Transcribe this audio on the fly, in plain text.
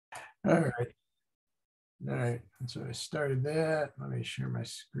All right. All right. So I started that. Let me share my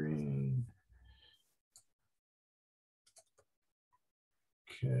screen.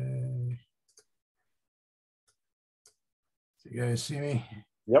 Okay. So you guys see me?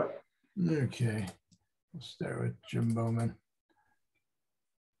 Yep. Okay. We'll start with Jim Bowman.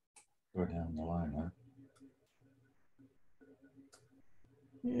 Go down the line, huh?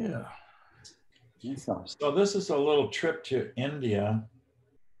 Yeah. So this is a little trip to India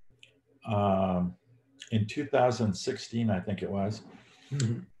in 2016, I think it was.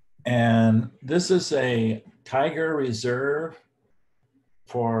 Mhm. And this is a tiger reserve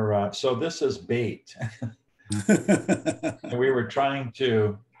for, so this is bait. And we were trying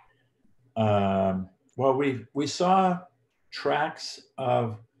to, well, we saw tracks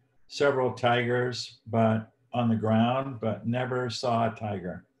of several tigers, but on the ground, but never saw a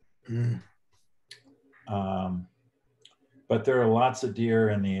tiger. Mm. But there are lots of deer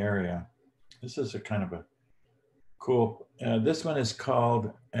in the area. This is a kind of a cool, this one is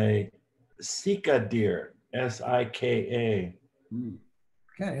called a Sika deer, S-I-K-A. Mm.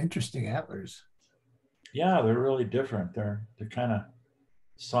 Kind of interesting antlers. Yeah, they're really different. They're kind of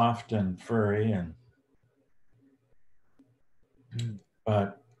soft and furry, and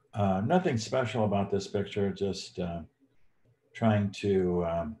but nothing special about this picture. Just trying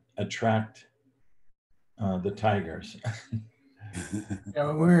to attract the tigers. Yeah,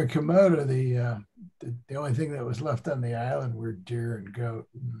 when we were in Komodo, the only thing that was left on the island were deer and goat.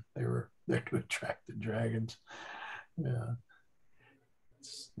 And they were there to attract the dragons. Yeah,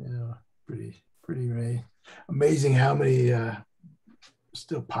 it's, pretty amazing how many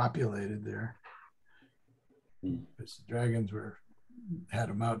still populated there. Because the dragons had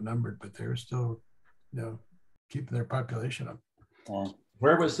them outnumbered, but they were still, keeping their population up.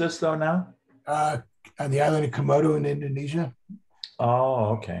 Where was this though now? On the island of Komodo in Indonesia.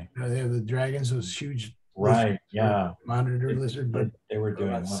 Oh, okay. They have the dragons, those huge Right, yeah. monitor lizard, but they were doing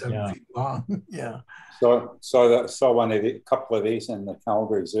about 7 feet long. Yeah. Saw one of the couple of these in the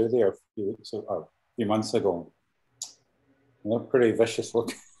Calgary Zoo there a few months ago. They're pretty vicious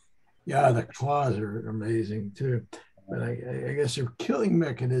looking. Yeah, the claws are amazing too. But I guess their killing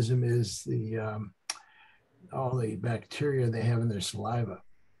mechanism is all the bacteria they have in their saliva.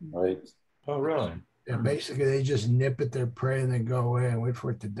 Right. Oh, really? Yeah, basically they just nip at their prey and then go away and wait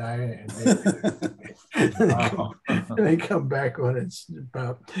for it to die. And they come back when it's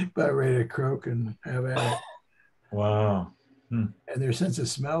about ready to croak and have at it. Wow. And their sense of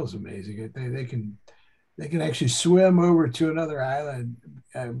smell is amazing. They can actually swim over to another island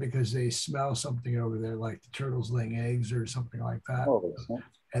because they smell something over there, like the turtles laying eggs or something like that. Oh,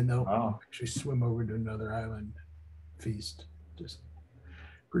 and they'll actually swim over to another island, feast. Just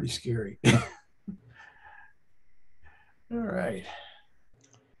pretty scary. All right.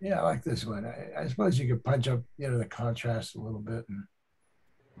 Yeah, I like this one. I suppose you could punch up, the contrast a little bit and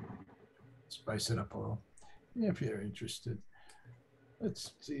spice it up a little, if you're interested.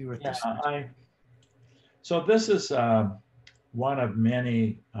 Let's see what this is. So this is one of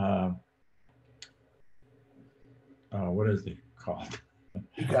many, what is it called?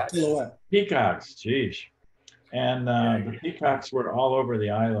 Peacocks. Peacocks, geez. And the peacocks were all over the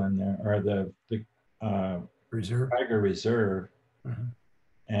island there, or the reserve, tiger reserve.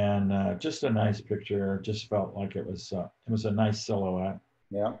 And just a nice picture. Just felt like it was a nice silhouette.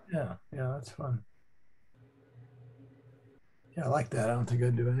 Yeah, that's fun. Yeah, I like that. I don't think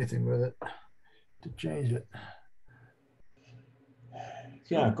I'd do anything with it to change it.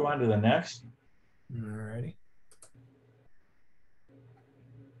 Yeah, go on to the next. All righty.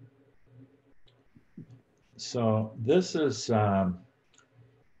 So this is a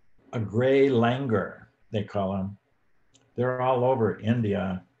gray langur, they call them. They're all over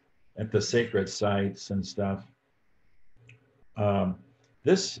India at the sacred sites and stuff.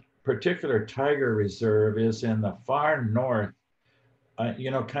 This particular tiger reserve is in the far north.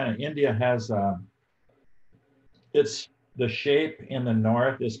 Kind of India has, it's the shape in the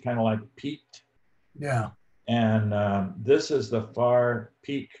north is kind of like peaked. Yeah. And this is the far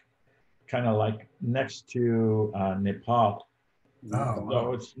peak, kind of like next to Nepal. Oh,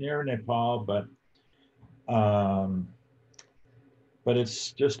 so it's near Nepal, but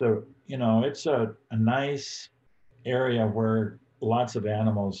it's just it's a nice area where lots of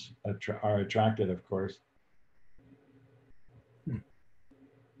animals are attracted, of course.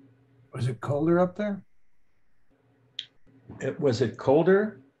 Was it colder up there? Was it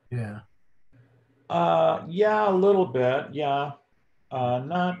colder? Yeah. Yeah, a little bit. Yeah.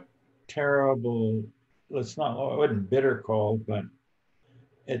 Not terrible. It wasn't bitter cold, but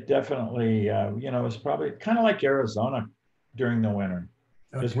it definitely, it was probably kind of like Arizona during the winter.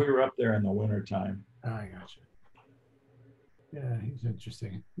 because Okay. we were up there in the wintertime. Oh, I got you. Yeah, he's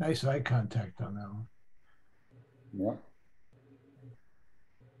interesting. Nice eye contact on that one. Yeah.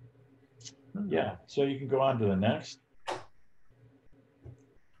 Yeah, so you can go on to the next.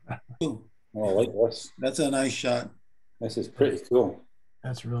 Ooh, Well, I like this. that's a nice shot. This is pretty cool.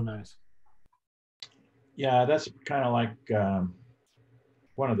 That's real nice. Yeah, that's kind of like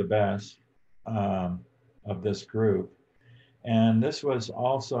one of the best of this group. And this was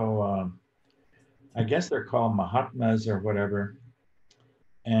also, I guess they're called Mahatmas or whatever.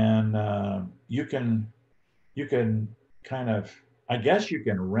 And you can kind of, I guess you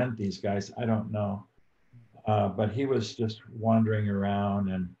can rent these guys. I don't know. But he was just wandering around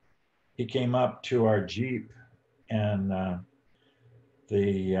and he came up to our Jeep and oh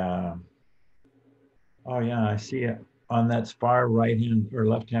yeah, I see it on that far right hand or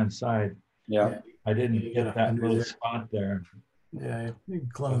left hand side. Yeah. I didn't You get got that under little there. spot there. Yeah, you can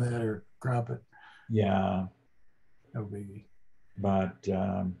clone that or crop it. Yeah, No biggie.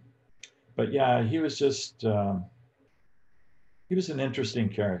 but yeah, he was just he was an interesting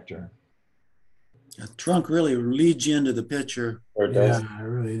character. The trunk really leads you into the picture. Or it Yeah, does. I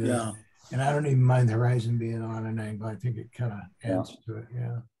really do. Yeah. And I don't even mind the horizon being on an angle. I think it kind of adds to it.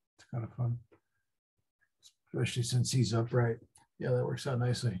 Yeah, it's kind of fun. Especially since he's upright. Yeah, that works out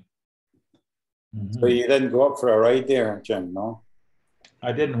nicely. So you didn't go up for a ride there, Jim, no?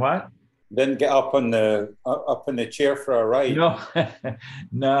 I didn't what? Didn't get up on the up in the chair for a ride. No,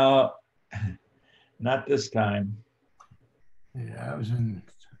 no, not this time. Yeah, I was in,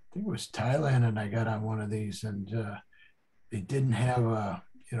 I think it was Thailand, and I got on one of these, and they didn't have a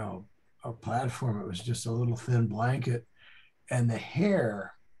platform. It was just a little thin blanket, and the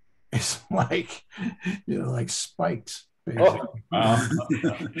hair is like, like spikes. Basically. Oh,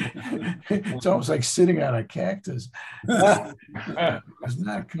 It's almost like sitting on a cactus. It's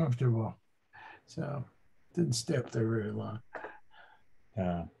not comfortable. So didn't stay up there very long.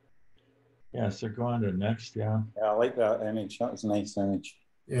 yeah. Yeah, so go on to next, yeah. Yeah, I like that image. That was a nice image.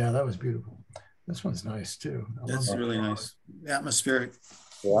 Yeah, that was beautiful. This one's nice too. That's really nice. Atmospheric.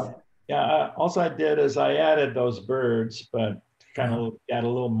 Yeah. Yeah, also I did is I added those birds, but kind of add a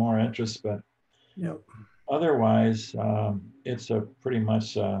little more interest, but Yep. otherwise, it's a pretty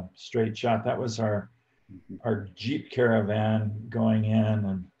much a straight shot. That was our Jeep caravan going in,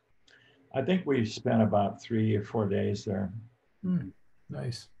 and I think we spent about 3 or 4 days there.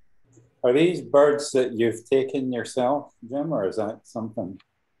 Nice. Are these birds that you've taken yourself, Jim, or is that something?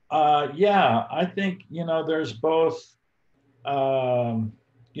 Yeah, I think, there's both,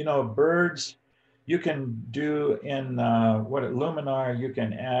 birds you can do in Luminar, you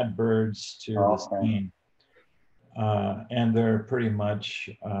can add birds to the scene. And they're pretty much,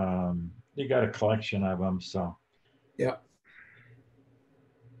 you got a collection of them, so. Yeah.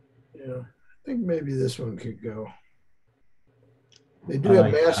 Yeah, I think maybe this one could go. They do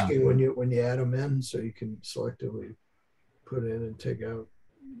have masking when you add them in, so you can selectively put in and take out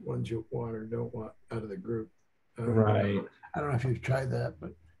ones you want or don't want out of the group. Right. I don't know if you've tried that,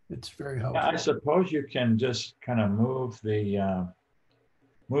 but it's very helpful. Yeah, I suppose you can just kind of move it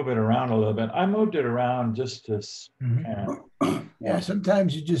around a little bit. I moved it around just to kind of, yeah,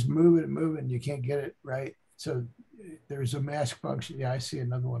 sometimes you just move it and you can't get it right. So there's a mask function. Yeah, I see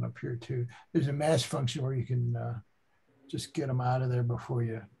another one up here too. There's a mask function where you can just get them out of there before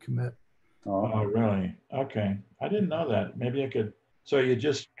you commit. Oh, really? Okay. I didn't know that. Maybe I could. So you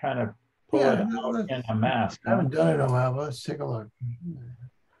just kind of pull it out in a mask. I haven't done it in a while, but let's take a look.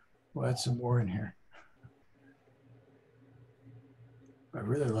 We'll add some more in here. I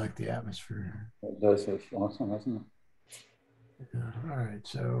really like the atmosphere. It does. It's awesome, isn't it? Yeah. All right.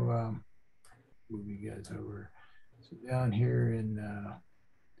 So move you guys over. So down here in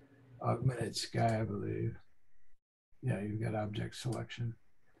augmented sky, I believe. Yeah, you've got object selection.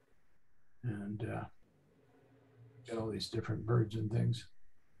 And got all these different birds and things.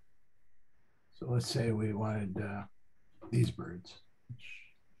 So let's say we wanted these birds,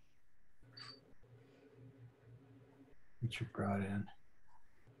 which are brought in.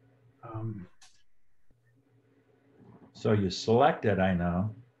 So you select it, I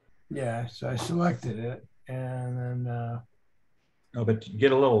know. Yeah, so I selected it, and then. Oh, but you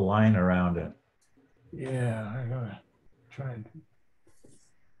get a little line around it. Yeah, I'm gonna try and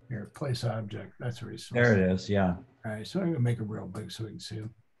here place object. That's where he's. There it is. Yeah. All right, so I'm gonna make it real big so we can see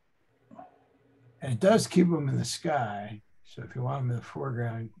them. And it does keep them in the sky. So if you want them in the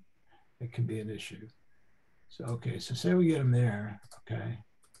foreground, it can be an issue. So okay, so say we get them there, okay.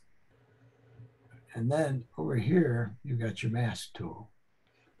 And then over here, you've got your mask tool.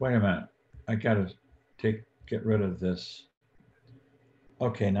 Wait a minute. I gotta get rid of this.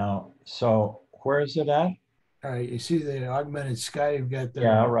 Okay, now, so where is it at? All right, you see the augmented sky, you've got the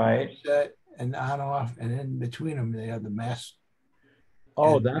Yeah, right. set and on off, and in between them, they have the mask.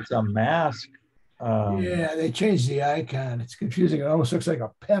 Oh, And that's a mask. yeah, they changed the icon. It's confusing. It almost looks like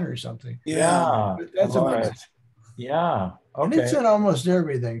a pen or something. Yeah. Yeah, But that's all amazing. right. Yeah, And it's okay. in almost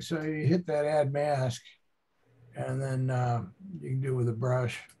everything. So you hit that add mask, and then you can do it with a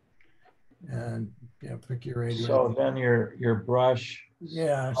brush, and pick your radius. So then your brush,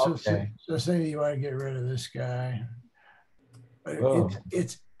 Yeah. okay. So say you want to get rid of this guy, but Oh,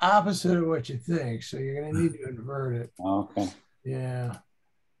 it's opposite of what you think. So you're going to need to invert it. Okay. Yeah,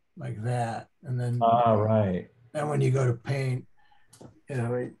 like that, and then all right. and when you go to paint,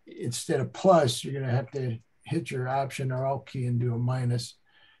 instead of plus, you're going to have to hit your Option or Alt key and do a minus.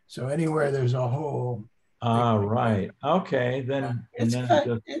 So anywhere there's a hole, All right. Okay, then and it's then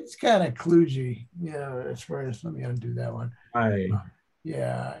just it's kind of kludgy, as far as, let me undo that one. right.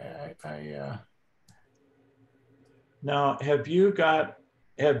 Yeah, I Now, have you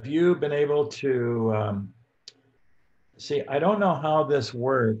been able to see? I don't know how this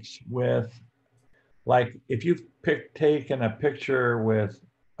works with, like, if you've taken a picture with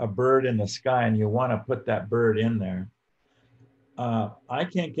a bird in the sky and you want to put that bird in there. I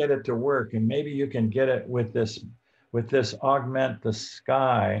can't get it to work, and maybe you can get it with this augment the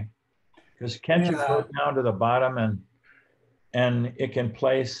sky, because can't you go yeah, down to the bottom and it can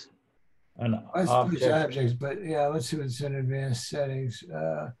place an let's place object. objects, but yeah, let's see what's in advanced settings,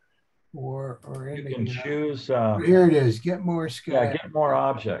 or in You the can choose here it is, get more yeah, sky. get more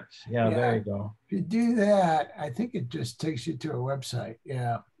objects. Yeah, there Yeah, you go. if you do that, I think it just takes you to a website.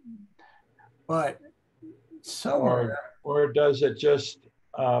 Yeah, but somewhere, Or does it just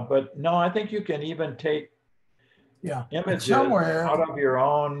but no, I think you can even take yeah, but images somewhere, out of your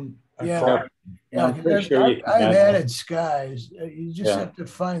own yeah, Yeah, yeah. I'm pretty 'Cause sure you can I've add that. added skies. You just Yeah. have to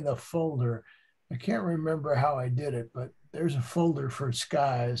find the folder. I can't remember how I did it, but there's a folder for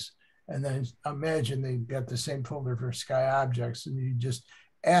skies, and then imagine they've got the same folder for sky objects, and you just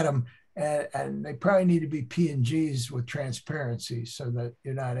add them. And they probably need to be PNGs with transparency so that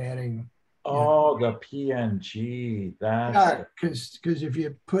you're not adding. Oh, the PNG. That's Yeah, because if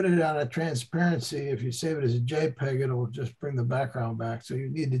you put it on a transparency, if you save it as a JPEG, it'll just bring the background back. So you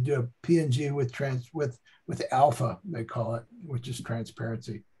need to do a PNG with alpha, they call it, which is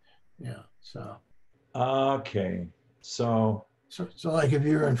transparency. Yeah. So okay. so like if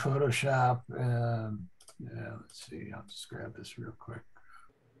you're in Photoshop, yeah, let's see. I'll just grab this real quick.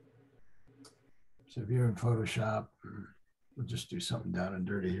 So if you're in Photoshop, we'll just do something down and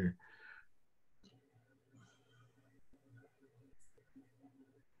dirty here.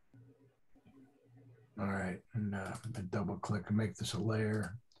 All right, and double click and make this a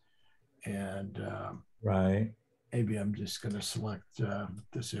layer, and right. maybe I'm just going to select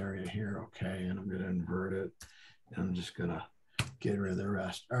this area here, okay, and I'm going to invert it, and I'm just going to get rid of the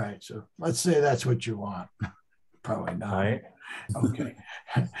rest. All right, so let's say that's what you want. Probably not. Right. Okay,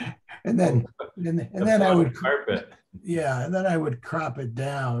 and then I would carpet. Yeah, and then I would crop it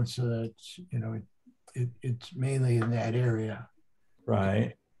down so that it's mainly in that area,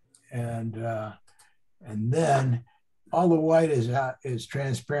 Right. and then all the white is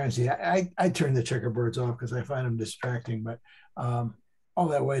transparency. I turn the checkerboards off because I find them distracting, but all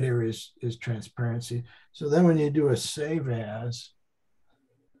that white area is transparency. So then when you do a save as,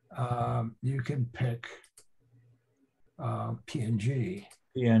 you can pick PNG.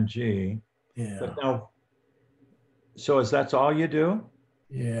 PNG. Yeah. But now, so that's all you do?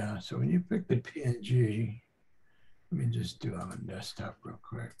 Yeah. So when you pick the PNG, let me just do it on the desktop real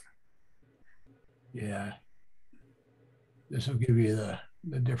quick. Yeah. This will give you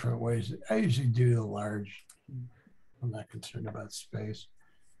the different ways. I usually do the large. I'm not concerned about space.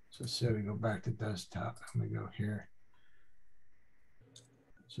 So say we go back to desktop and we go here.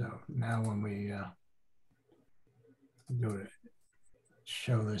 So now when we go to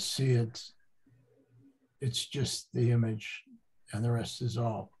show this, see it's just the image and the rest is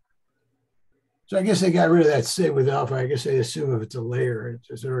all. So I guess they got rid of that save with alpha. I guess they assume if it's a layer,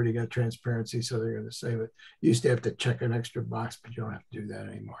 it's already got transparency, so they're going to save it. You used to have to check an extra box, but you don't have to do that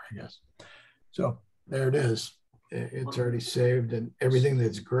anymore, I guess. So there it is. It's already saved, and everything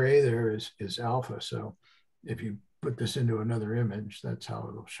that's gray there is alpha. So if you put this into another image, that's how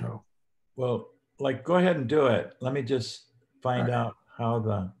it'll show. Well, like, go ahead and do it. Let me just find out how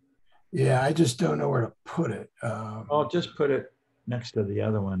the. Yeah, I just don't know where to put it. I'll just put it next to the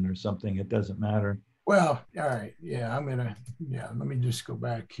other one or something. It doesn't matter. Well, all right. Yeah, let me just go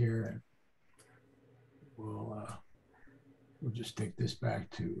back here and we'll just take this back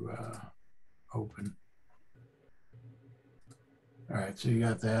to open. All right, so you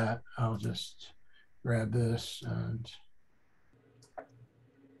got that. I'll just grab this and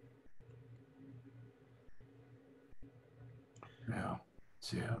now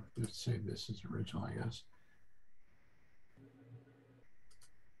see how, let's save this as original, I guess.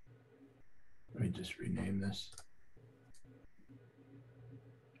 Let me just rename this.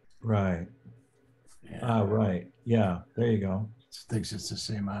 Right. Yeah, Right. Yeah, there you go. it thinks it's the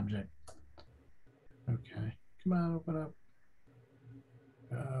same object. Okay, come on, open up.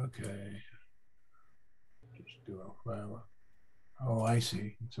 Okay, just do a file. Oh, I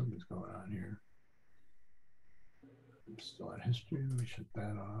see. Something's going on here. I'm still on history. Let me shut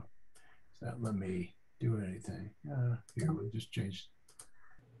that off. Does that let me do anything? Here, we'll just change.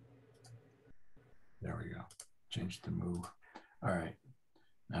 There we go. Change the move. All right.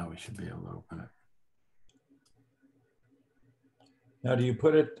 Now we should be able to open it. Now, do you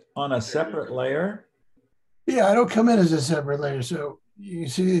put it on a separate layer? Yeah, it'll come in as a separate layer. So you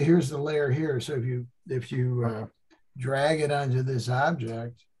see, here's the layer here. So if you drag it onto this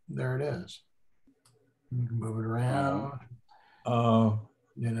object, there it is. You can move it around. Oh,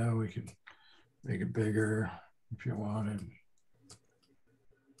 You know, we can make it bigger if you wanted.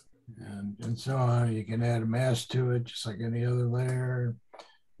 And so on. You can add a mask to it, just like any other layer.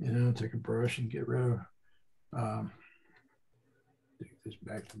 You know, take a brush and get rid of, take this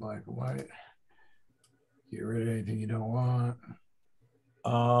back to black and white. Get rid of anything you don't want.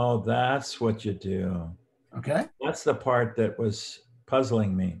 oh, that's what you do. Okay. That's the part that was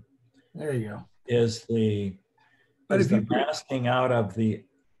puzzling me. There you go. Is the masking out of the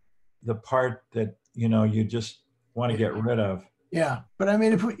part that you just want to get rid of. Yeah, but I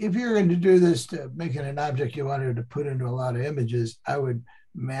mean, if you're going to do this to making an object you wanted to put into a lot of images, I would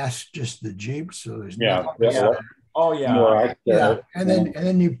mask just the Jeep, so there's nothing. Yeah. Oh yeah. Yeah, and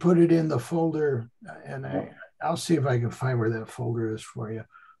then you put it in the folder, and I'll see if I can find where that folder is for you.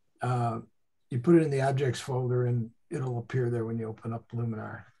 You put it in the objects folder, and it'll appear there when you open up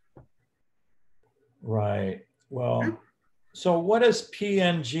Luminar. Right. Well, so what does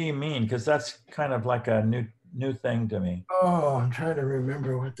PNG mean? Because that's kind of like a new thing to me. Oh, I'm trying to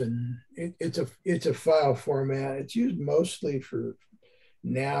remember what it's a file format. It's used mostly for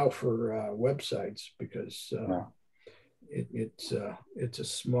websites because it's a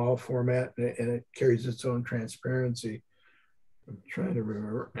small format and it carries its own transparency. I'm trying to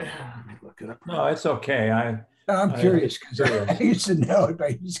remember. Let me look it up. No, it's okay. I'm curious because I used to know it, but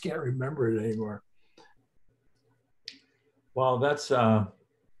I just can't remember it anymore. Well, that's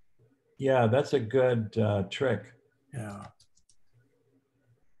that's a good trick. Yeah.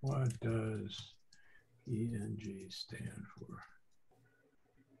 What does PNG stand for?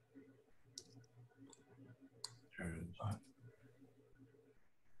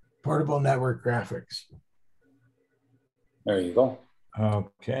 Portable network graphics. There you go.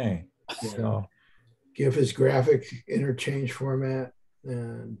 Okay. Yeah. So GIF is graphic interchange format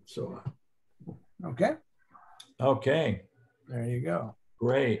and so on. Okay. Okay. There you go.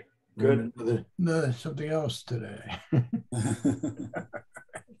 Great. Good. Something else today.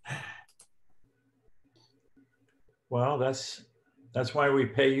 Well, that's why we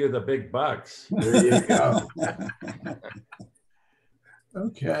pay you the big bucks. There you go.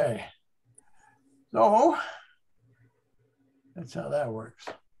 Okay. So that's how that works.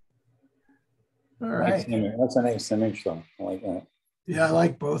 All right. That's a nice image, though. I like that. Yeah, I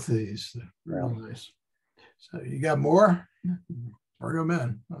like both of these. They're real nice. So you got more? Bring them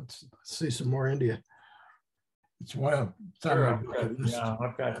in. Let's see some more India. It's on my bucket list. Yeah,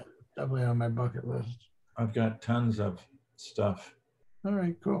 I've got definitely on my bucket list. I've got tons of stuff. All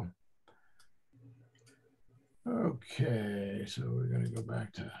right, cool. Okay, so we're going to go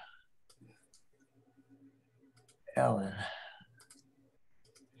back to Ellen.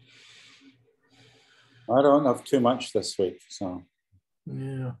 I don't have too much this week, so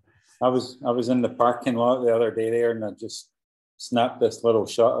yeah. I was in the parking lot the other day there, and I just snapped this little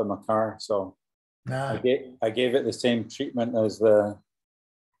shot of my car. So I gave it the same treatment as the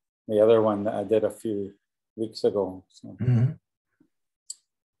other one that I did a few weeks ago. So. Mm-hmm.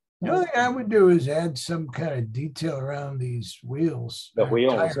 The only thing I would do is add some kind of detail around these wheels. The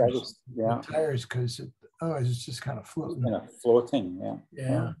wheels, tires, the tires, because it's just kind of floating. Kind of floating,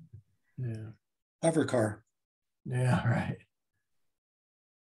 Yeah. Hover car. Yeah, right.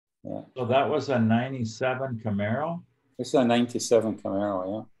 Yeah. So that was a 97 Camaro? This is a 97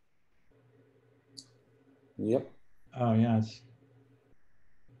 Camaro, yeah. Yep. Oh, yes.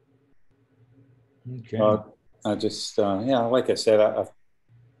 Okay. I just, like I said, I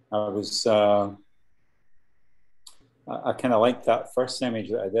was, I kind of liked that first image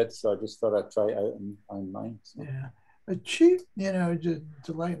that I did, so I just thought I'd try it out on mine. So. Yeah. a cheap, just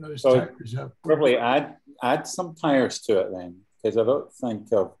to lighten those So tires up. probably add some tires to it then, because I don't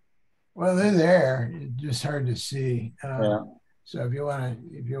think of. Well, they're there. It's just hard to see. Yeah. So if you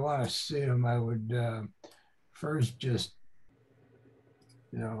want to see them, I would first just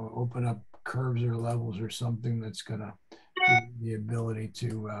open up curves or levels or something that's gonna give you the ability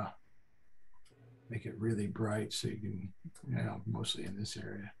to make it really bright, so you can, mostly in this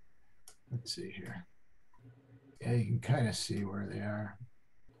area. Let's see here. Yeah, you can kind of see where they are.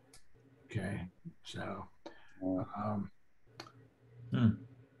 Okay, so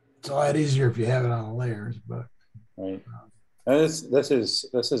it's a lot easier if you have it on layers, but right. This is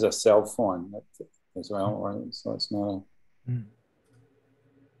a cell phone as well, so it's not.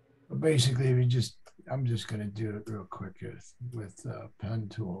 But basically, I'm just going to do it real quick with pen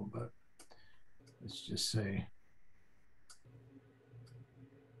tool, but let's just say.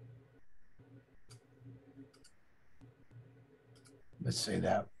 Let's say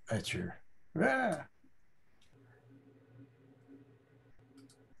that's your. Ah.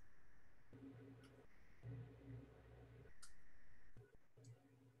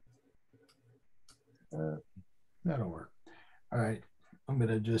 That'll work. All right. I'm going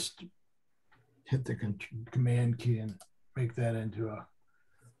to just hit the command key and make that into a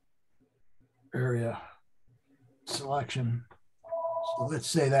area selection. So let's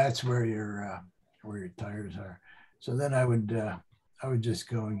say that's where your tires are. So then I would just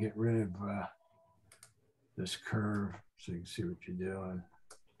go and get rid of this curve so you can see what you're doing.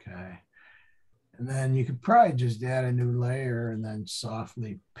 Okay. And then you could probably just add a new layer and then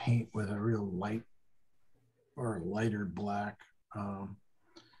softly paint with a real light or a lighter black.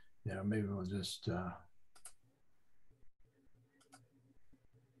 Maybe we'll just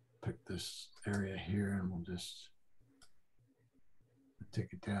pick this area here and we'll just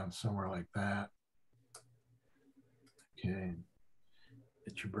take it down somewhere like that. Okay.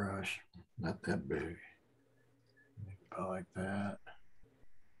 Get your brush, not that big. Make it about like that.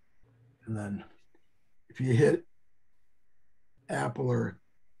 And then if you hit Apple or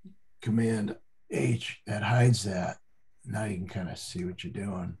Command H, that hides that. Now you can kind of see what you're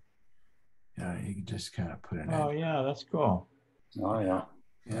doing. You can just kind of put it in. Oh, yeah, that's cool. Oh, yeah.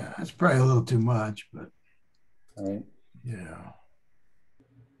 Yeah, that's probably a little too much, but, right.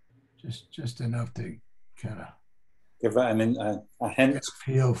 Just enough to kind of give it a hint.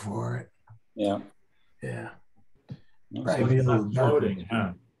 Feel for it. Yeah. Yeah. Probably a little floating,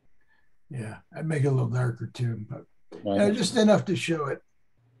 huh? Yeah, I'd make it a little darker too, but just enough to show it.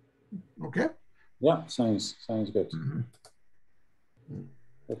 Okay. Yeah, sounds good.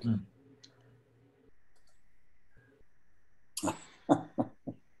 Okay.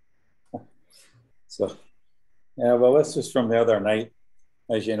 So, yeah, well, this was from the other night.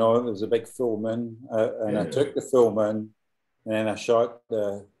 As you know, there was a big full moon, and I took the full moon, and then I shot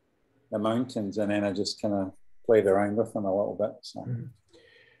the mountains, and then I just kind of played around with them a little bit. So.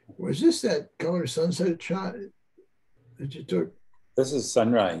 Was this that color sunset shot that you took? This is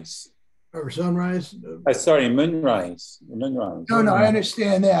sunrise. Or sunrise? Sorry, moonrise. Moonrise. No, I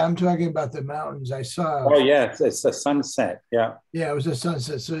understand that. I'm talking about the mountains. I saw. Oh, yeah, it's a sunset. Yeah. Yeah, it was a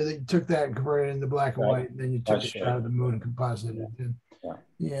sunset. So they took that and converted it into black and white, and then you took a shot of the moon and composited it.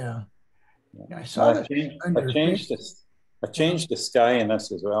 Yeah. I saw that. I changed the sky in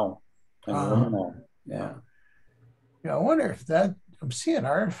this as well. Yeah. I wonder if I'm seeing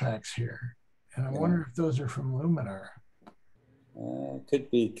artifacts here, and I wonder if those are from Luminar.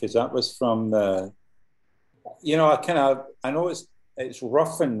 Could be, because that was from the, I know it's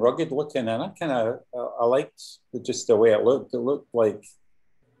rough and rugged looking, and I liked just the way it looked. It looked like,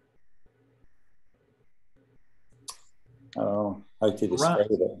 I don't know how to describe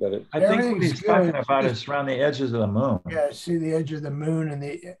it, but I think what he's talking about is around the edges of the moon. Yeah, see the edge of the moon, and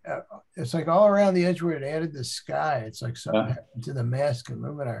it's like all around the edge where it added the sky. It's like something happened to the mask in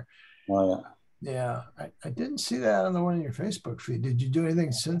Luminar. Oh, yeah. Yeah, I didn't see that on the one in your Facebook feed. Did you do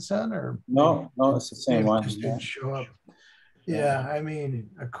anything since then, or no? It's the same one. Just didn't show up. Yeah, I mean,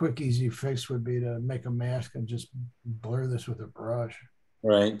 a quick, easy fix would be to make a mask and just blur this with a brush.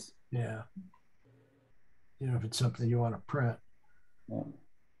 Right. Yeah. If it's something you want to print. Yeah.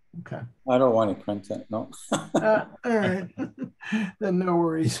 Okay. I don't want to print it. No. All right. Then no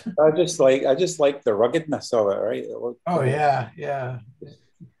worries. I just like the ruggedness of it, right? It looked cool. Yeah.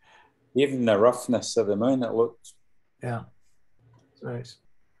 Even the roughness of the moon, it looked. Yeah. It's nice.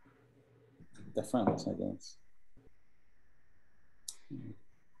 Different, I guess.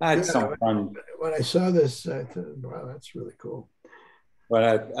 I had some fun. When I saw this, I thought, wow, that's really cool. When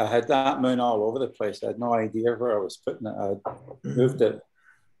I had that moon all over the place, I had no idea where I was putting it. I moved it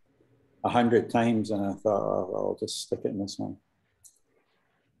 100 times, and I thought, oh, I'll just stick it in this one.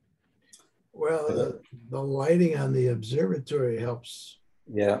 Well, the lighting on the observatory helps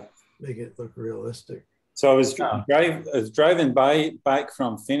make it look realistic. So I was driving back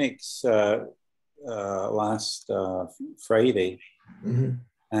from Phoenix last Friday,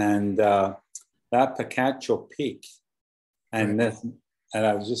 and that Picacho Peak, and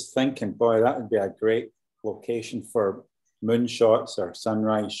I was just thinking, boy, that would be a great location for moon shots or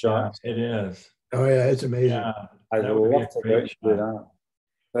sunrise shots. Yeah, it is. Oh yeah, it's amazing. Yeah, I'd love to do that.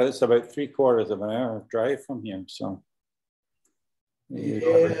 But it's about 3/4 of an hour drive from here, so.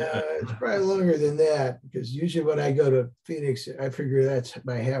 Yeah, it's probably longer than that, because usually when I go to Phoenix, I figure that's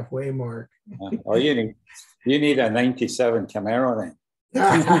my halfway mark. Oh, you need a 97 Camaro then.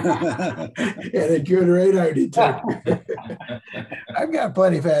 And a good radar detector. I've got a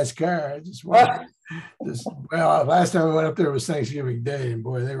plenty fast car. I just want well, last time I went up there was Thanksgiving Day, and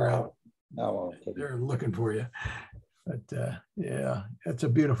boy, they were out. They were looking for you. But yeah, it's a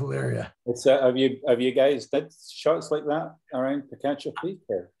beautiful area. It's have you guys did shots like that around Picacho Peak?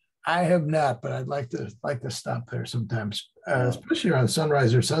 Or? I have not, but I'd like to stop there sometimes, especially around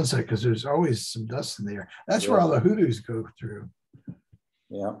sunrise or sunset, because there's always some dust in the air. That's where all the hoodoos go through.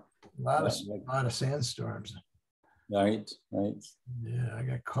 Yeah, a lot of sandstorms. Right. Yeah, I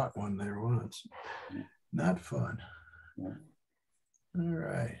got caught one there once. Not fun. Yeah. All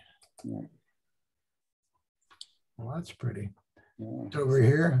right. Yeah. Well, that's pretty. Yeah. It's over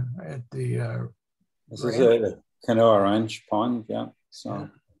here at the. This is a Canoa Ranch pond. Yeah. So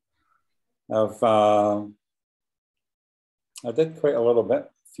I did quite a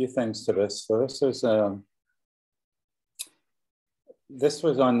few things to this. So this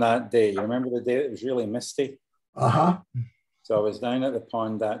was on that day. You remember the day it was really misty? So I was down at the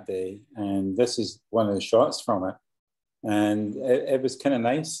pond that day, and this is one of the shots from it. And it was kind of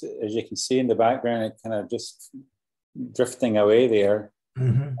nice. As you can see in the background, it kind of just drifting away there.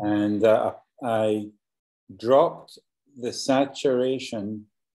 And I dropped the saturation,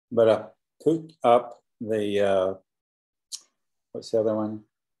 but I put up the, what's the other one?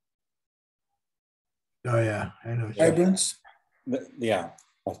 Oh yeah, I know. Vibrance? Yeah,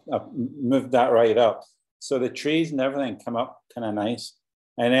 I moved that right up. So the trees and everything come up kind of nice.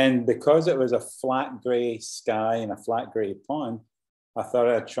 And then because it was a flat gray sky and a flat gray pond, I thought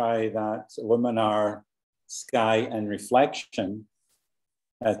I'd try that luminar sky and reflection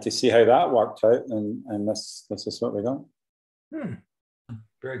to see how that worked out. And this is what we got.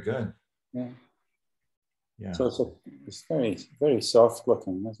 Very good. Yeah. Yeah. So it's very, very soft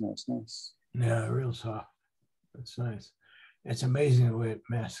looking, isn't it? It's nice. Yeah, real soft. It's nice. It's amazing the way it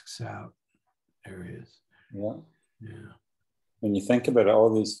masks out areas. Yeah. Yeah. When you think about it, all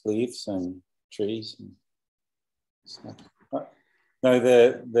these leaves and trees and stuff. Now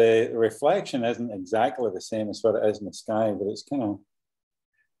the reflection isn't exactly the same as what it is in the sky, but it's kind of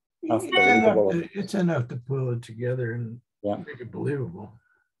believable. It's enough to pull it together and make it believable.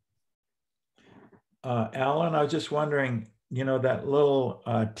 Alan, I was just wondering, you know, that little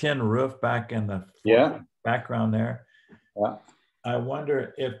tin roof back in the background there. Yeah. I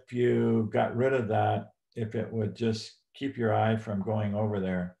wonder if you got rid of that, if it would just keep your eye from going over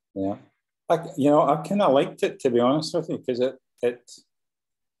there. Yeah. I kind of liked it, to be honest with you, because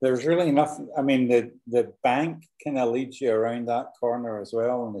there's really nothing. I mean, the bank kind of leads you around that corner as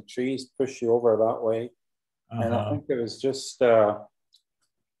well, and the trees push you over that way. And I think it was just, a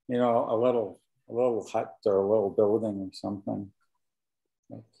little hut or a little building or something.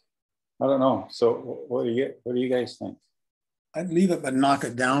 I don't know. So what do you guys think? I'd leave it, but knock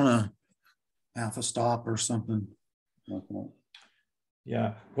it down a half a stop or something. Okay.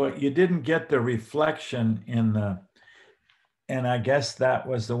 Yeah, well, you didn't get the reflection and I guess that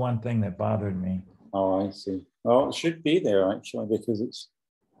was the one thing that bothered me. Oh, I see. Oh, it should be there actually, because it's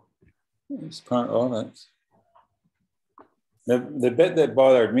part of it. The bit that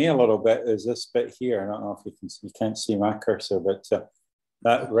bothered me a little bit is this bit here. I don't know if you can't see my cursor, but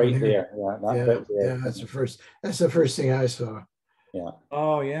that right there, that bit there. Yeah, that's the first thing I saw. Yeah.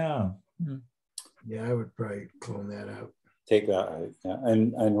 Oh yeah. Yeah, I would probably clone that out. Take that out. Yeah.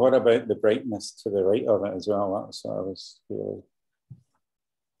 And what about the brightness to the right of it as well? It's a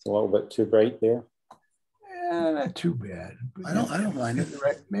little bit too bright there. Yeah, not too bad. I don't mind it.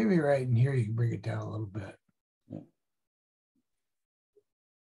 Maybe right in here you can bring it down a little bit. Yeah.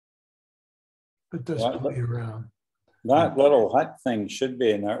 But there's plenty around. That little hut thing should be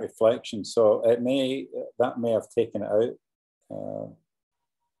in that reflection, so that may have taken it out.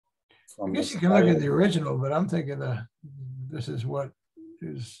 I guess you can look at the original, but I'm thinking this is what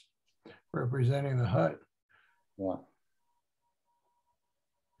is representing the hut. Yeah.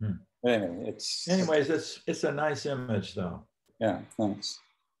 Anyway, it's a nice image though. Yeah, thanks.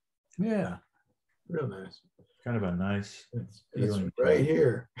 Yeah, real nice. Kind of a nice it's right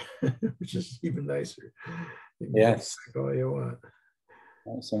here, which is even nicer. Yes. All you want.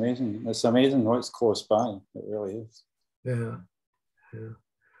 That's amazing. It's amazing what's close by. It really is. Yeah. Yeah.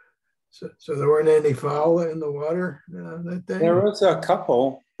 So there weren't any fowl in the water that day? There was a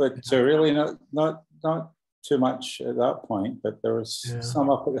couple, but really not too much at that point, but there was some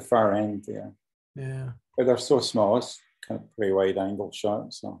up at the far end there. Yeah. But they're so small, it's kind of pretty wide angle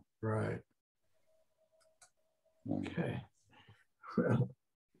shot. So right. Okay. Well,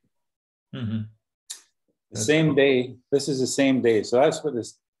 the same day. This is the same day. So that's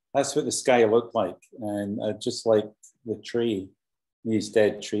what the sky looked like, and I just like the tree, these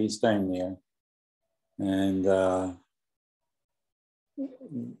dead trees down there, and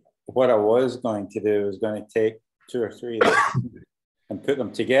what I was going to do was going to take 2 or 3 of them and put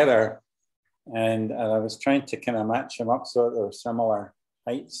them together, and I was trying to kind of match them up so that they were similar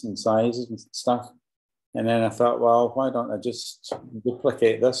heights and sizes and stuff. And then I thought, well, why don't I just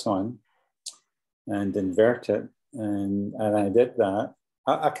duplicate this one and invert it? And I did that.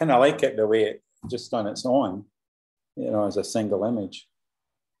 I kind of like it the way it just on its own, as a single image.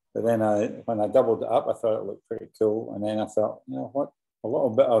 But then when I doubled it up, I thought it looked pretty cool. And then I thought, what? A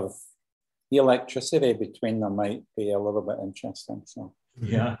little bit of electricity between them might be a little bit interesting. So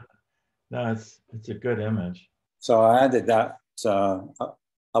yeah, no, it's a good image. So I added that.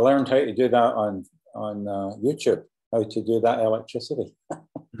 I learned how to do that on YouTube, how to do that electricity.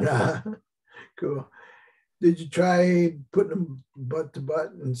 Yeah, cool. Did you try putting them butt to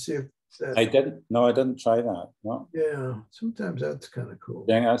butt and see if that? I didn't. No, I didn't try that. No. Yeah, sometimes that's kind of cool.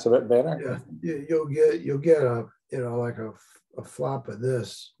 Yeah, that's a bit better. Yeah, you'll get a like a flop of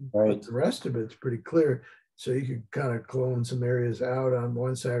this, right? But the rest of it's pretty clear. So you could kind of clone some areas out on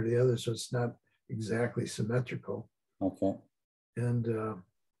one side or the other, so it's not exactly symmetrical. Okay. And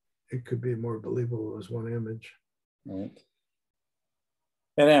it could be more believable as one image. Right.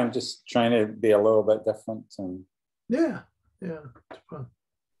 And I'm just trying to be a little bit different. And yeah, it's fun.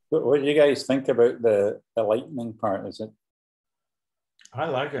 What do you guys think about the lightning part? Is it? I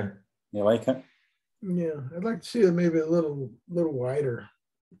like it. You like it? Yeah, I'd like to see it maybe a little wider.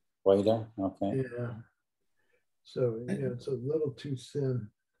 Wider, okay. Yeah. So it's a little too thin.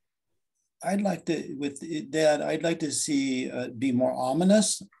 I'd like to, with that, I'd like to see be more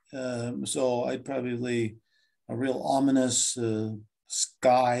ominous. So I'd probably a real ominous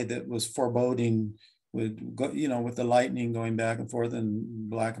sky that was foreboding would go, with the lightning going back and forth, and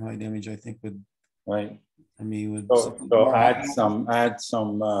black and white image, I think would, right. For me, would so add some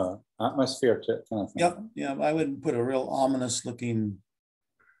atmosphere to it, kind of thing. Yep. I would put a real ominous looking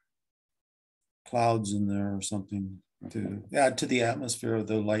clouds in there or something to add to the atmosphere of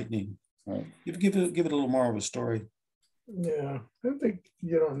the lightning. Right. Give it a little more of a story. Yeah, I think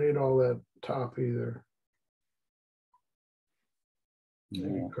you don't need all that top either.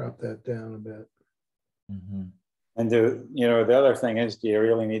 Maybe crop that down a bit. Mm-hmm. And the other thing is, do you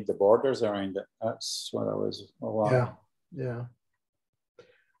really need the borders around it? That's what I was a lot. Yeah.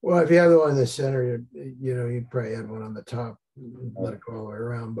 Well, if you have the one in the center, you'd probably add one on the top, let it go all the way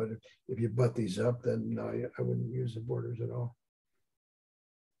around. But if you butt these up, then no, I wouldn't use the borders at all.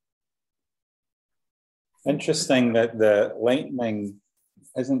 Interesting that the lightning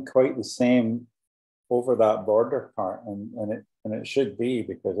isn't quite the same over that border part, and it should be,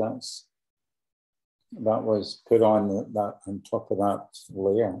 because that was put on that on top of that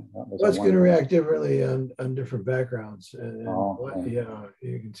layer. It's going to react differently on different backgrounds, and okay.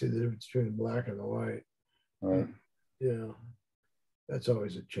 You can see the difference between the black and the white. Right. Yeah, that's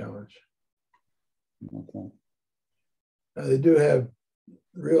always a challenge. Okay. They do have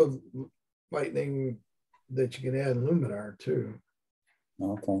real lightning that you can add luminar too.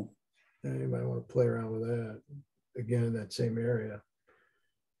 Okay. And you might want to play around with that again in that same area.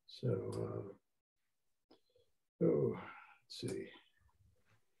 So, let's see.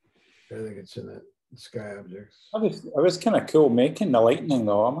 I think it's in that sky objects. I was kind of cool making the lightning,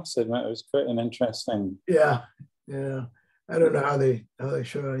 though. I must admit, it was quite an interesting. Yeah. I don't know how they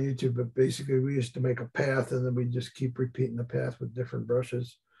show it on YouTube, but basically we used to make a path, and then we just keep repeating the path with different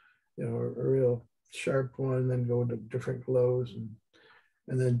brushes. A real sharp one, then go into different glows,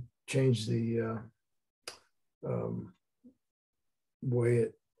 and then change the way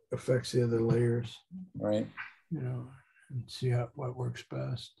it affects the other layers. Right. And see what works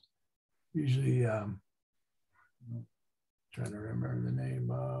best. Usually, trying to remember the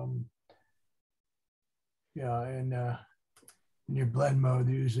name. In your blend mode,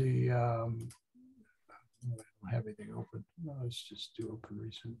 usually I don't have anything open. No, let's just do open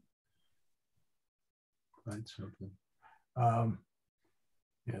recent. find something.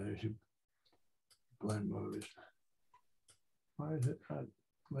 Yeah, there's your blend mode. Why is it not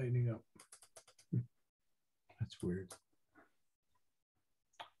lighting up? That's weird.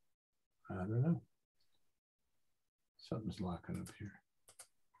 I don't know. Something's locking up here.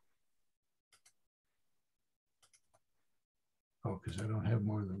 Oh, because I don't have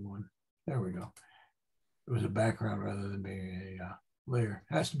more than one. There we go. It was a background rather than being a layer.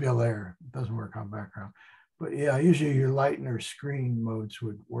 It has to be a layer. It doesn't work on background. But yeah, usually your lighten or screen modes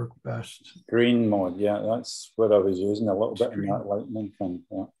would work best. Screen mode, yeah, that's what I was using a little bit in that lightning thing.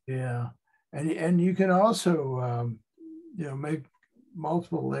 Yeah. Yeah, and you can also you know, make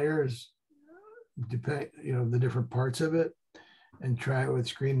multiple layers, depend, you know, the different parts of it, and try it with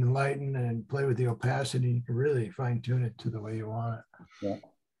screen and lighten and play with the opacity. You can really fine tune it to the way you want it. Yeah.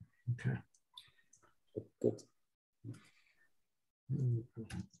 Okay. Good.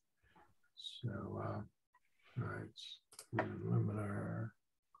 So, all right, limit our,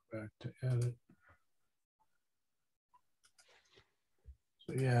 back to edit.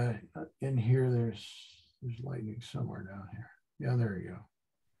 So yeah, in here, there's lightning somewhere down here. Yeah, there you go.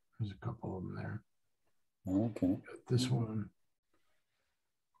 There's a couple of them there. Okay. This one.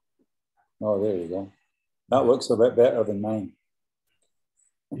 Oh, there you go. That looks a bit better than mine.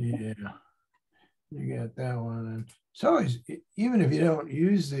 Yeah, you got that one. And it's always, even if you don't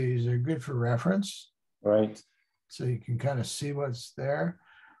use these, they're good for reference. Right. So you can kind of see what's there.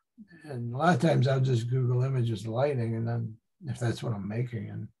 And a lot of times I'll just Google images lighting, and then if that's what I'm making,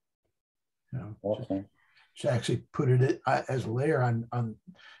 and you know, Okay. just actually put it as a layer on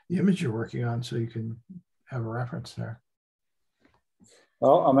the image you're working on, so you can have a reference there.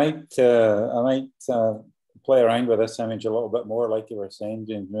 Well, I might play around with this image a little bit more, like you were saying,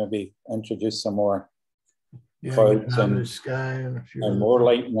 and maybe introduce some more clouds and sky and more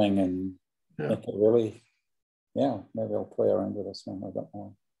lightning, and yeah. make it really, yeah, maybe I'll play around with this one a bit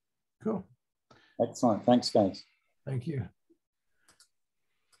more. Cool. Excellent. Thanks, guys. Thank you.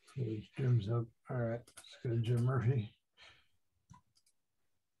 Jim's up. All right. Let's go to Jim Murphy.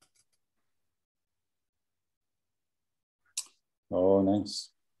 Oh, nice.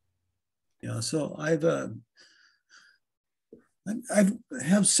 Yeah, so I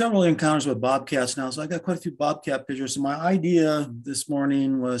have several encounters with bobcats now, so I got quite a few bobcat pictures. So my idea this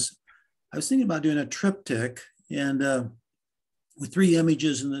morning was, I was thinking about doing a triptych, and with 3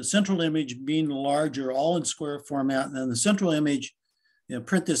 images, and the central image being larger, all in square format, and then the central image, you know,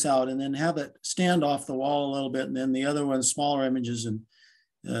 print this out and then have it stand off the wall a little bit, and then the other one, smaller images, and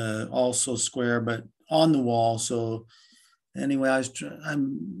also square but on the wall. So anyway,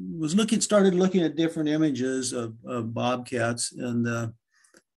 started looking at different images of bobcats, and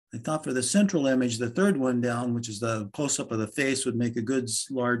I thought for the central image, the third one down, which is the close-up of the face, would make a good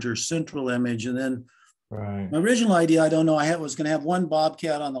larger central image. And then my original idea, I don't know, I was going to have one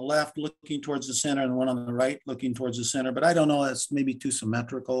bobcat on the left looking towards the center and one on the right looking towards the center, but I don't know, that's maybe too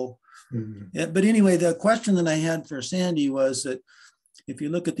symmetrical. Mm-hmm. But anyway, the question that I had for Sandy was that if you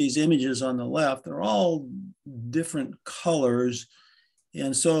look at these images on the left, they're all different colors.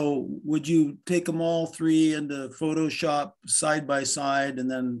 And so would you take them all 3 into Photoshop side by side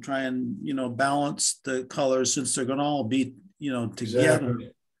and then try and, you know, balance the colors, since they're going to all be, you know, together?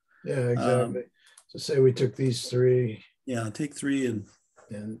 Exactly. Yeah, exactly. So say we took these 3. Yeah, take 3 and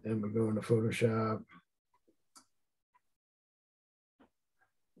we go into Photoshop.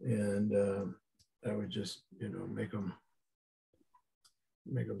 And I would just, you know, make them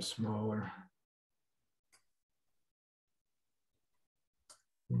smaller.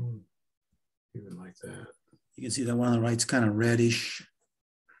 Even like that. You can see that one on the right's kind of reddish,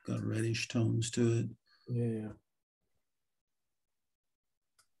 got reddish tones to it. Yeah.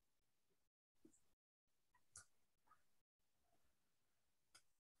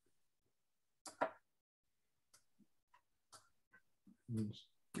 Let's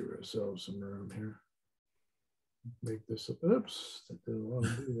give ourselves some room here. Make this, oops, that didn't want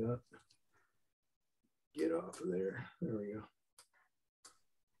to do that. Get off of there. There we go.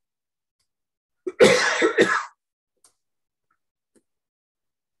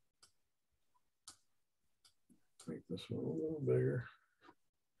 Make this one a little bigger.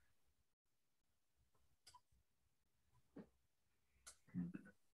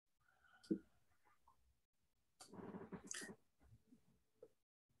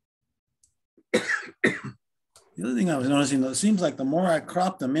 The other thing I was noticing, though, it seems like the more I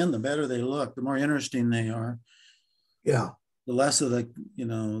crop them in, the better they look, the more interesting they are. Yeah. The less of the, you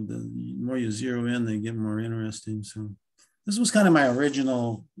know, the more you zero in, they get more interesting. So this was kind of my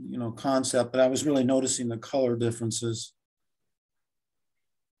original, you know, concept, but I was really noticing the color differences.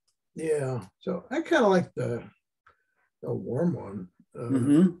 Yeah. So I kind of like the warm one.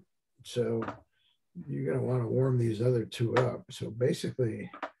 So you're going to want to warm these other two up. So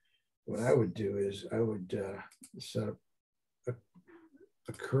basically, what I would do is I would set up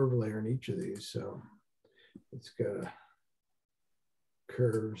a curve layer in each of these. So it's got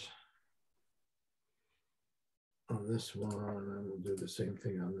curves on this one, and we'll do the same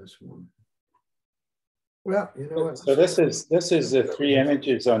thing on this one. Well, you know what? So this is the three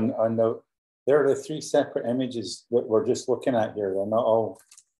images on the. There are the three separate images that we're just looking at here. They're not all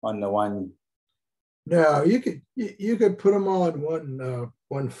on the one. No, you could put them all in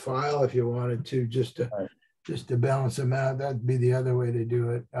one file if you wanted to, just to balance them out. That'd be the other way to do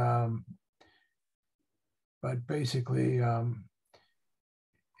it. But basically,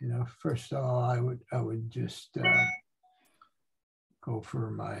 you know, first of all, I would just go for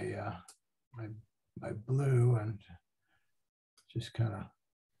my blue and just kind of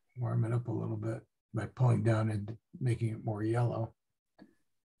warm it up a little bit by pulling down and making it more yellow.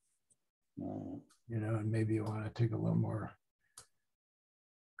 You know, and maybe you want to take a little more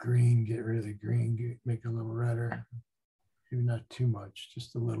green, get rid of the green, make it a little redder. Maybe not too much,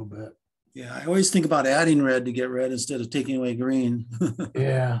 just a little bit. Yeah, I always think about adding red to get red instead of taking away green.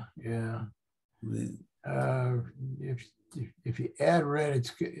 Yeah. If you add red,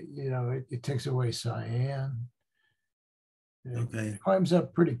 it's, you know, it takes away cyan. It climbs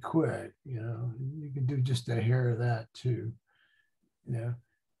up pretty quick. You know, you can do just a hair of that too. You know,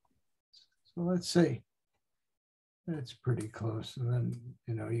 so let's see. That's pretty close, and then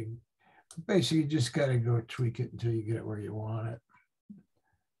you know you basically just got to go tweak it until you get it where you want it.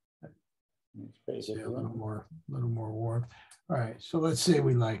 A little more warm. All right, so let's say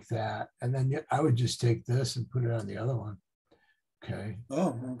we like that, and then I would just take this and put it on the other one. Okay.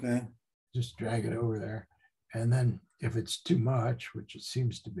 Oh, okay. Just drag it over there, and then if it's too much, which it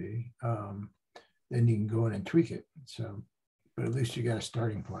seems to be, then you can go in and tweak it. So, but at least you got a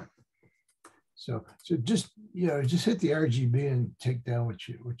starting point. So just, you know, just hit the RGB and take down what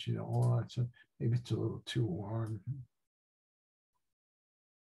you don't want. So maybe it's a little too warm.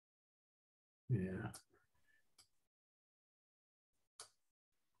 Yeah.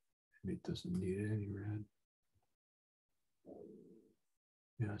 Maybe it doesn't need any red.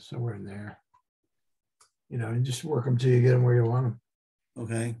 Yeah, somewhere in there. You know, and just work them till you get them where you want them.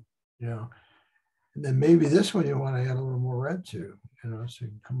 Okay. You know, and then maybe this one you want to add a little more red to, you know, so you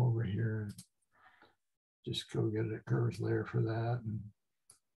can come over here and just go get a curves layer for that and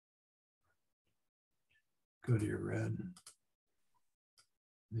go to your red.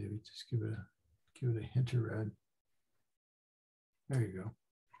 Maybe just give it a hint of red. There you go.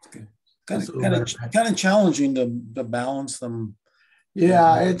 Okay. Kind of challenging to balance them.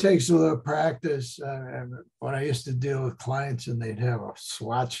 Yeah, it takes a little practice. When I used to deal with clients and they'd have a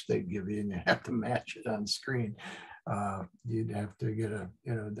swatch they'd give you and you have to match it on screen, you'd have to get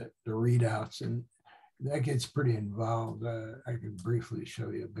the readouts, and that gets pretty involved. I can briefly show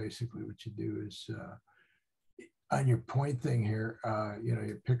you. Basically what you do is on your point thing here, you know,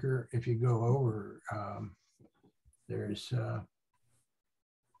 your picker, if you go over, there's a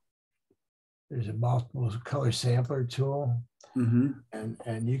multiple color sampler tool,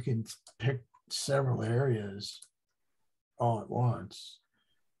 and you can pick several areas all at once,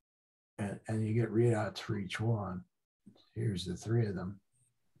 and you get readouts for each one. Here's the three of them.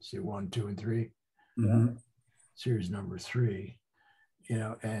 See 1, 2, and 3. Series number 3, you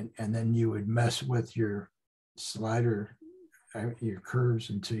know, and then you would mess with your slider, your curves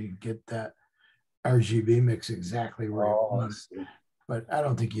until you get that RGB mix exactly where you want it. But I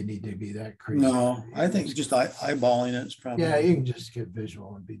don't think you need to be that crazy. No, I think just eyeballing it is probably. Yeah, you can just get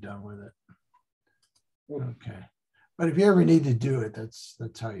visual and be done with it. Okay. But if you ever need to do it, that's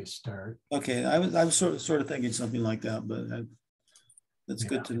how you start. Okay, I was sort of thinking something like that, but that's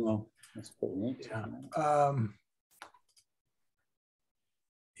good to know. That's pretty neat. Yeah.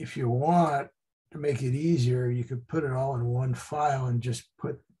 If you want to make it easier, you could put it all in one file and just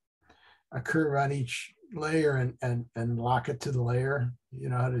put a curve on each layer and lock it to the layer. You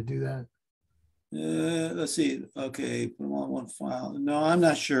know how to do that? Let's see. Okay, put them all in one file. No, I'm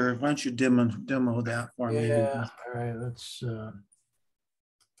not sure. Why don't you demo that for me? Yeah. All right. Let's. Let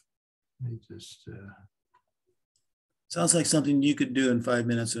me just. Sounds like something you could do in 5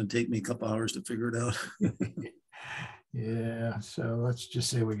 minutes, and it'd take me a couple hours to figure it out. Yeah. So let's just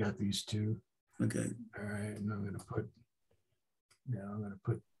say we got these two. Okay. All right. And I'm going to put. Yeah, I'm going to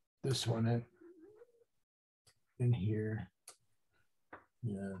put this one in here.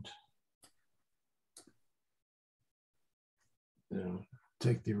 And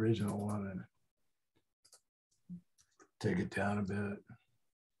take the original one and take it down a bit.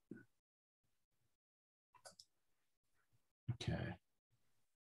 Okay.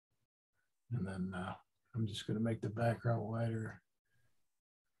 And then I'm just going to make the background wider.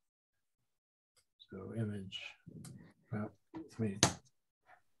 So image, well, let me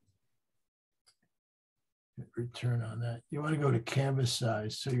hit return on that. You want to go to canvas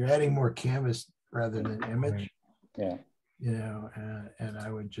size. So you're adding more canvas rather than image. Yeah. You know, and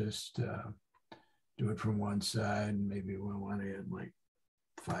I would just do it from one side, and maybe we want to add like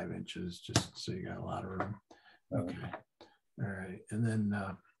 5 inches just so you got a lot of room. Okay. All right. And then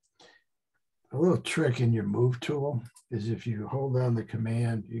a little trick in your move tool is if you hold down the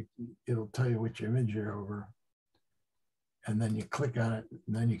command, it'll tell you which image you're over. And then you click on it,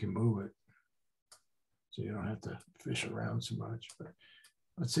 and then you can move it. So you don't have to fish around so much. But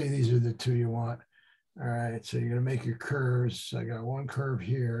let's say these are the 2 you want. All right, so you're going to make your curves. I got one curve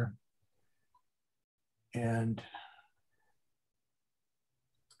here. And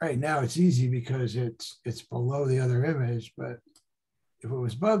right now it's easy because it's below the other image, but if it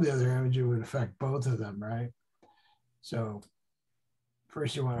was above the other image, it would affect both of them, right? So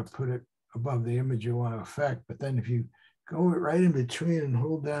first you want to put it above the image you want to affect, but then if you go right in between and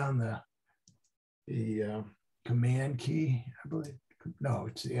hold down the command key, I believe, no,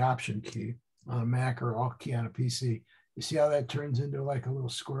 it's the option key on a Mac or Alt key on a PC. You see how that turns into like a little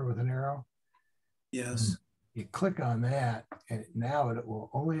square with an arrow? Yes. You click on that, and now it will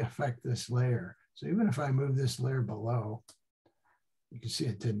only affect this layer. So even if I move this layer below, you can see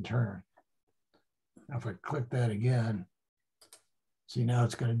it didn't turn. Now if I click that again, see now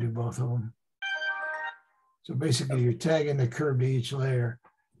it's going to do both of them. So basically you're tagging the curve to each layer.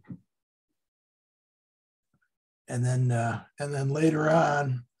 And then later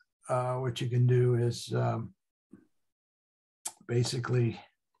on, what you can do is basically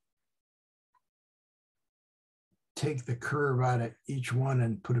take the curve out of each one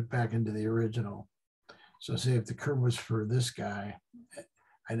and put it back into the original. So say if the curve was for this guy,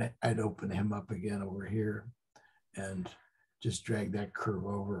 I'd open him up again over here and just drag that curve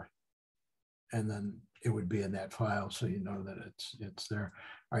over. And then it would be in that file, so you know that it's there.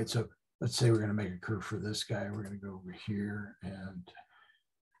 All right, so let's say we're going to make a curve for this guy. We're going to go over here, and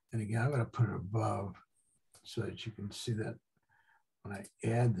again, I'm going to put it above so that you can see that when I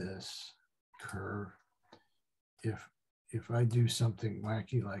add this curve, if I do something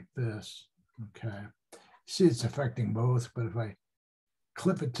wacky like this, okay, see it's affecting both, but if I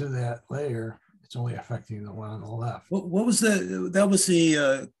clip it to that layer, it's only affecting the one on the left. What was that was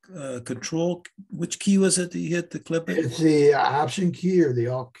the control, which key was it that you hit to clip it? It's the option key or the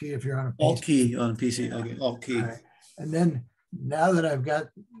Alt key if you're on a PC. Alt key on PC, okay, Alt key. Right. And then now that I've got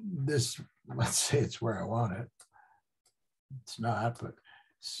this, let's say it's where I want it. It's not, but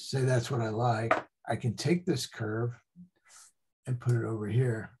say that's what I like. I can take this curve and put it over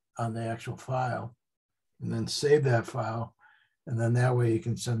here on the actual file and then save that file. And then that way you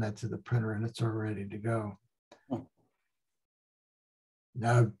can send that to the printer and it's all ready to go.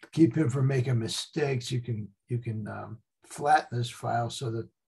 Now, keep him from making mistakes. You can flatten this file so that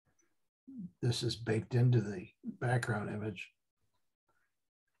this is baked into the background image.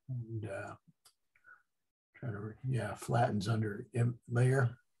 And try to, flattens under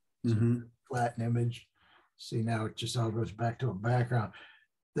layer, flatten image. See, now it just all goes back to a background.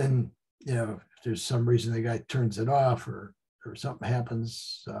 Then, if there's some reason the guy turns it off or something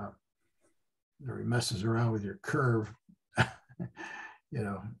happens, or he messes around with your curve,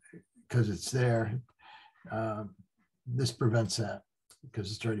 because it's there, this prevents that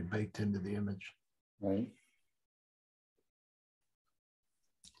because it's already baked into the image. Right.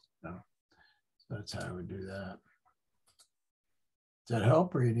 So that's how I would do that. Does that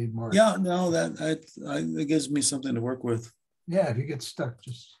help, or you need more? Yeah, no, that gives me something to work with. Yeah, if you get stuck,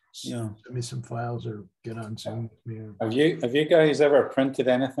 just send me some files or get on Zoom with me. Have you guys ever printed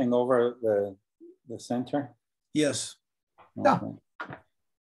anything over the center? Yes. No. Okay.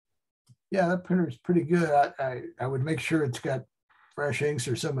 Yeah, that printer is pretty good. I would make sure it's got fresh inks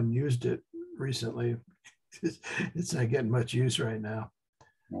or someone used it recently. It's not getting much use right now.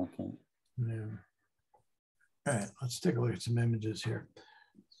 Okay. Yeah. All right, let's take a look at some images here.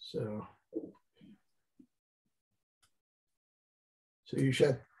 So you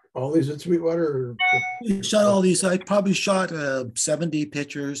shot all these at Sweetwater? We shot all these. I probably shot 70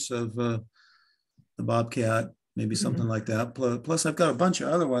 pictures of the Bobcat, maybe something like that. Plus, I've got a bunch of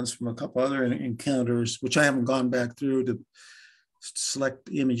other ones from a couple other encounters, which I haven't gone back through to select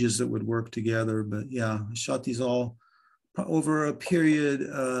images that would work together. But yeah, I shot these all over a period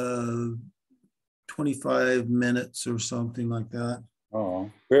of 25 minutes or something like that. Oh,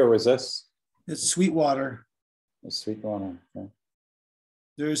 where was this? It's Sweetwater. Sweetwater. Okay.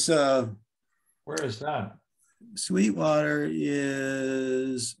 There's where is that? Sweetwater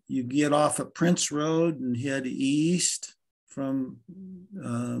is, you get off at Prince Road and head east from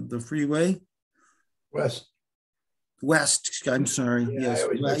the freeway. West, I'm sorry. Yeah,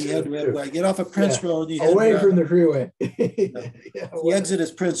 Yes. I Get off at Prince Road. You head away from the freeway. The exit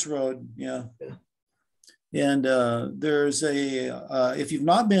is Prince Road. Yeah. And there's a, if you've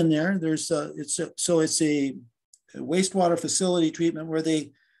not been there, there's it's a wastewater facility treatment where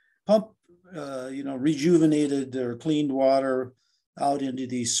they pump, rejuvenated or cleaned water out into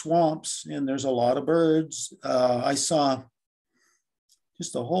these swamps. And there's a lot of birds. I saw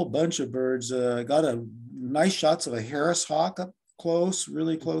just a whole bunch of birds. Got a nice shots of a Harris hawk up close,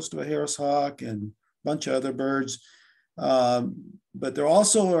 really close to a Harris hawk, and a bunch of other birds. But there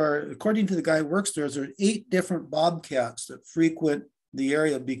also are, according to the guy who works there 8 different bobcats that frequent the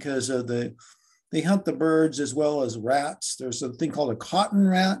area because of they hunt the birds as well as rats. There's a thing called a cotton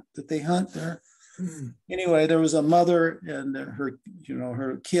rat that they hunt there. Anyway, there was a mother and her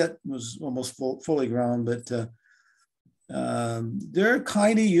kit was almost fully grown, but they're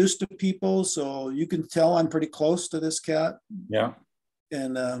kind of used to people, so you can tell I'm pretty close to this cat. Yeah.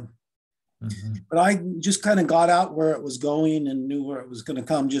 And but I just kind of got out where it was going and knew where it was going to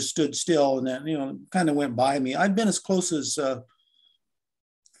come, just stood still, and then kind of went by me. I've been as close as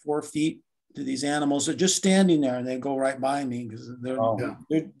 4 feet to these animals. They're just standing there and they go right by me because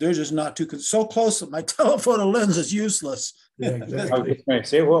they're just not so close that my telephoto lens is useless. Yeah, exactly. I was just going to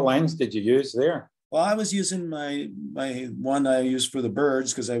say, what lens did you use there? Well, I was using my one I used for the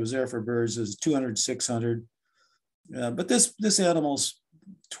birds because I was there for birds is 200-600. But this animal's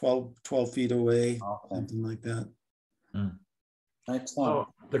 12 feet away, something like that. Excellent. So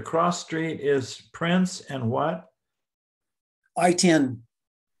the cross street is Prince and what? I-10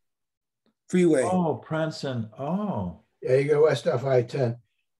 freeway. Oh, Prince and Yeah, you go west off I-10.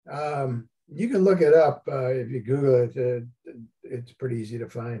 You can look it up if you Google it. It's pretty easy to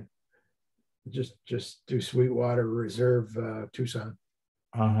find. Just do Sweetwater Reserve, Tucson.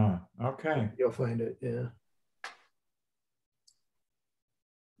 Okay. You'll find it. Yeah.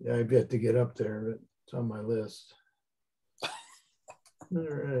 Yeah, I've yet to get up there, but it's on my list. All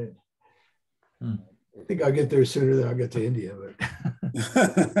right. I think I'll get there sooner than I'll get to India, but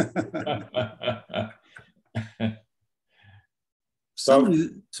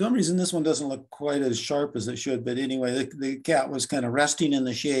some reason this one doesn't look quite as sharp as it should, but anyway, the cat was kind of resting in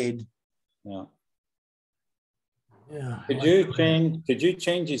the shade. Yeah. Yeah. Did you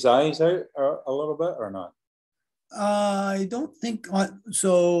change his eyes out a little bit or not? I don't think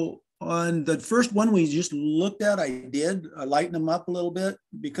so. On the first one we just looked at, I did lighten them up a little bit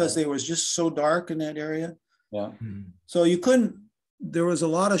because they was just so dark in that area. Yeah. So you couldn't. There was a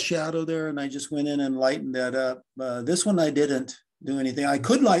lot of shadow there, and I just went in and lightened that up. This one I didn't do anything. I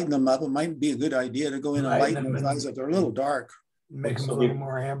could lighten them up. It might be a good idea to go in and lighten those eyes up. They're a little dark. Make them a little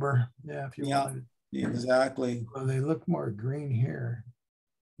more amber. Yeah, if you wanted. Exactly. Well, they look more green here.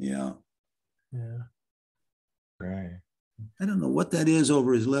 Yeah. Yeah. Right. I don't know what that is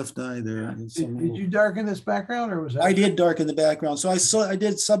over his left eye there. Did you darken this background, or was that? I did darken the background. So I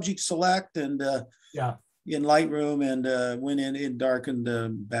did subject select and in Lightroom and went in and darkened the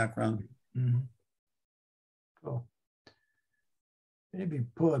background. Cool. Maybe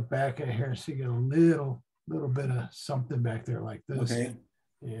pull it back in here so you get a little bit of something back there like this. Okay.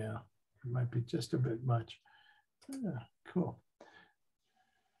 Yeah, it might be just a bit much. Yeah, cool.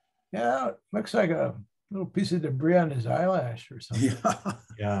 Yeah, looks like a little piece of debris on his eyelash or something.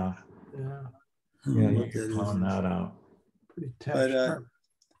 Yeah. You can clone that out. Pretty tough.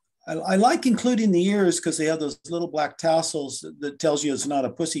 I like including the ears because they have those little black tassels that tells you it's not a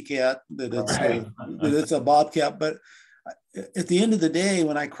pussycat, that it's a bobcat. But at the end of the day,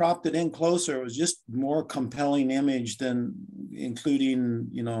 when I cropped it in closer, it was just more compelling image than including,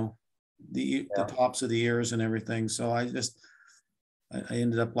 the tops of the ears and everything. So I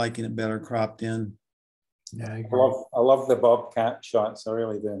ended up liking it better cropped in. Yeah, I love the bobcat shots. I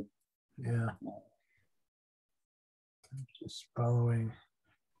really do. Yeah. I'm just following.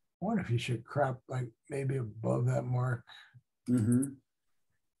 I wonder if you should crop like maybe above that mark.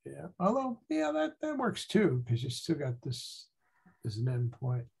 Yeah. Although, that works too, because you still got this as an end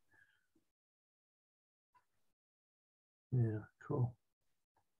point. Yeah, cool.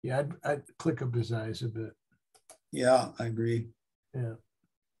 Yeah, I'd click up his eyes a bit. Yeah, I agree. Yeah.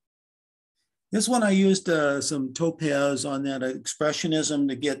 This one I used some topaz on that expressionism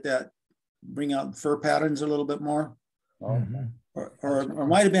to bring out fur patterns a little bit more. Or it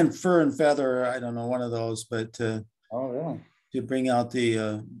might have been fur and feather. I don't know, one of those, but to bring out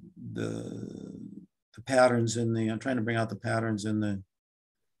the patterns in I'm trying to bring out the patterns in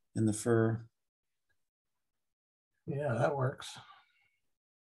the fur. Yeah, that works.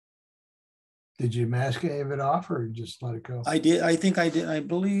 Did you mask any of it off or just let it go? I did. I think I did. I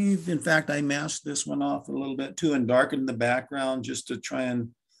believe, in fact, I masked this one off a little bit too and darkened the background just to try and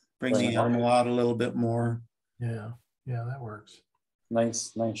bring the animal out a little bit more. Yeah, yeah, that works.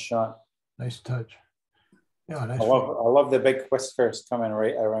 Nice shot. Nice touch. Yeah, nice. I love the big whiskers coming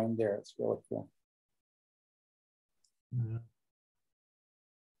right around there. It's really cool. Yeah.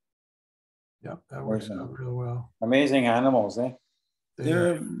 Yep, that works out real well. Amazing animals, eh?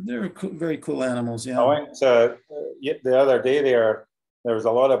 They're very cool animals. Yeah. I went the other day there. There was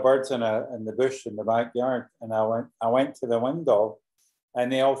a lot of birds in the bush in the backyard, and I went to the window,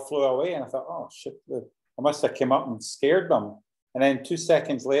 and they all flew away. And I thought, oh shit! I must have came up and scared them. And then 2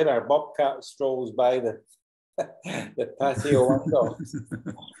 seconds later, a bobcat strolls by the patio window.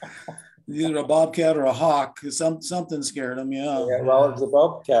 Either a bobcat or a hawk. Something scared him. Yeah. Well, it was a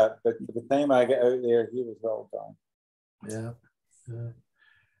bobcat, but by the time I got out there, he was well done. Yeah.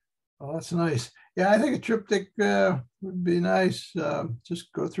 Oh, that's nice. Yeah, I think a triptych would be nice.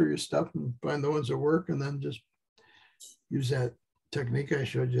 Just go through your stuff and find the ones that work, and then just use that technique I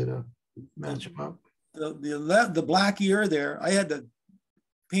showed you to match them up. The black ear there, I had to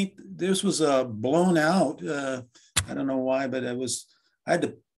paint. This was blown out. I don't know why, but I had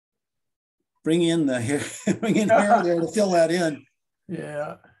to bring in the hair, hair there to fill that in.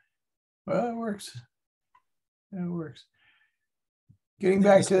 Yeah, well, it works. It works. Getting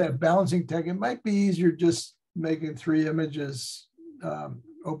back to that balancing tech, it might be easier just making 3 images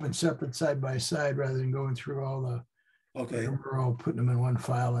open separate side by side rather than going through all the rigmarole, putting them in one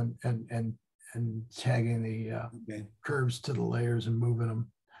file and tagging the curves to the layers and moving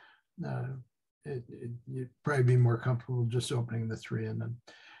them. You'd probably be more comfortable just opening the 3, and then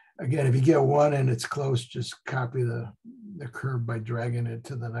again, if you get one and it's close, just copy the curve by dragging it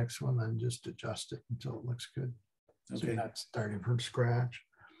to the next one, then just adjust it until it looks good. So you're not starting from scratch.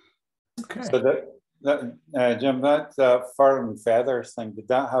 Okay. So Jim, that fur and feathers thing, did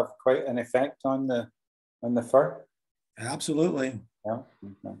that have quite an effect on the fur? Absolutely. Yeah.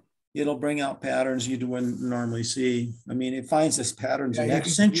 Okay. It'll bring out patterns you wouldn't normally see. I mean, it finds these patterns and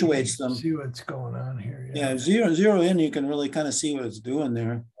accentuates them. See what's going on here. Yeah, zero in, you can really kind of see what it's doing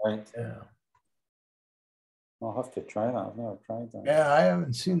there. Right. Yeah. I'll have to try that. I've never tried that. Yeah, I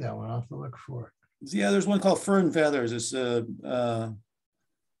haven't seen that one. I'll have to look for it. Yeah, there's one called Fur and Feathers. It's as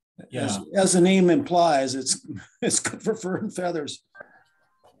the name implies, it's good for fur and feathers.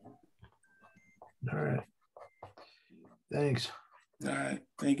 All right. Thanks. All right.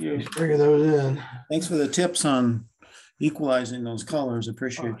 Thank you. Thanks for bringing those in. Thanks for the tips on equalizing those colors.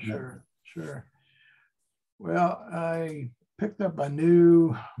 Appreciate that. Sure. Well, I picked up a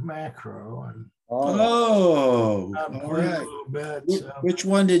new macro and all right. A little bit. So which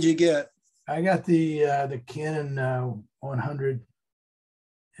one did you get? I got the Canon 100,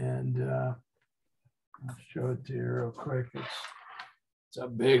 and I'll show it to you real quick. It's a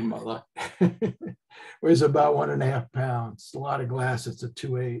big mother. Weighs about 1.5 pounds. It's a lot of glass. It's a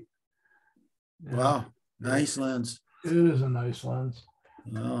 2.8. Wow, nice lens. It is a nice lens.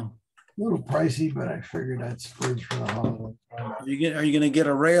 Oh. A little pricey, but I figured I'd splurge for the holiday. Are you going to get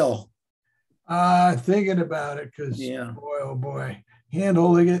a rail? Thinking about it, because boy, oh boy, hand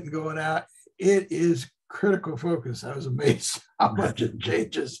holding it and going out, it is critical focus. I was amazed how much it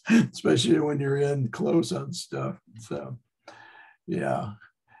changes, especially when you're in close on stuff. So yeah,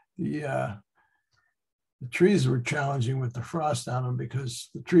 the trees were challenging with the frost on them because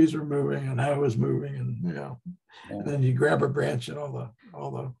the trees were moving and I was moving, and and then you grab a branch and all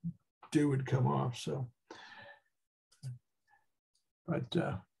the dew would come off. So, but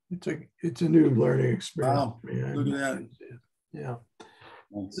it's a new learning experience. Wow, look at that. Yeah,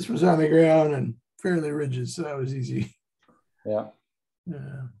 this was on the ground and fairly rigid, so that was easy. Yeah.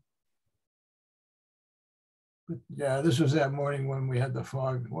 But yeah, this was that morning when we had the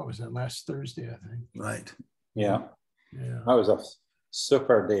fog. What was that, last Thursday, I think? Right. Yeah. That was a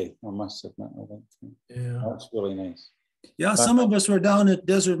super day, I must admit. Yeah. That's really nice. Yeah, some of us were down at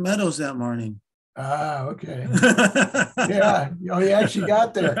Desert Meadows that morning. Ah, okay. Yeah. Oh, you actually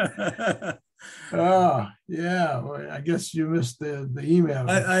got there. Oh, yeah. Well, I guess you missed the email.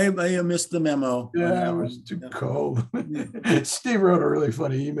 I missed the memo. Yeah, it was too cold. Steve wrote a really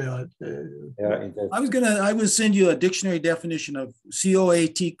funny email. Yeah, he did. I would send you a dictionary definition of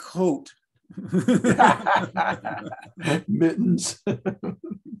COAT, coat. Mittens.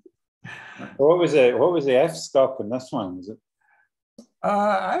 What was the f-stop in this one? Was it?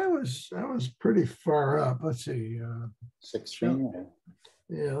 I was pretty far up. Let's see. 16.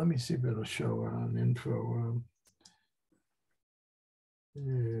 Yeah, let me see if it'll show on info.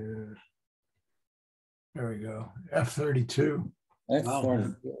 Yeah. There we go. F32.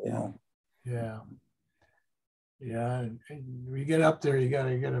 F40. Yeah. Yeah. Yeah. And when you get up there, you got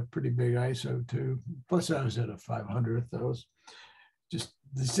to get a pretty big ISO too. Plus, I was at a 500th. Those just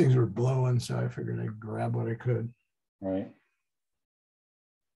these things were blowing, so I figured I'd grab what I could. Right.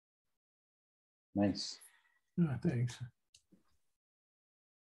 Nice. Oh, thanks.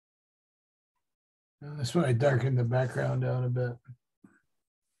 And that's why I darkened the background down a bit.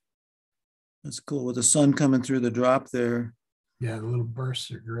 That's cool with the sun coming through the drop there. Yeah, the little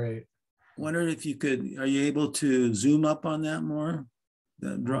bursts are great. Wondered if you could, are you able to zoom up on that more?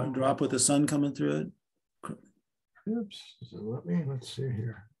 That drop with the sun coming through it? Oops. So let's see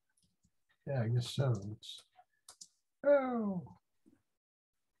here. Yeah, I guess so. It's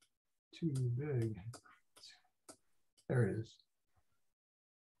too big. There it is.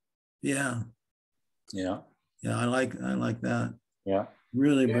 Yeah. Yeah. Yeah, I like that. Yeah.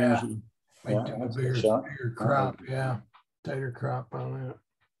 Really brings Yeah. you. Might do a bigger crop. Yeah. Tighter crop on it.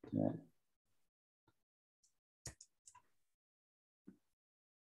 Yeah.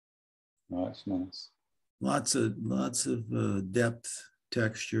 Oh, that's nice. Lots of depth,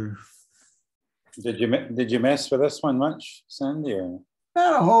 texture. Did you mess with this one much, Sandy? Or?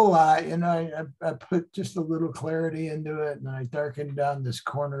 Not a whole lot, you know. I put just a little clarity into it, and I darkened down this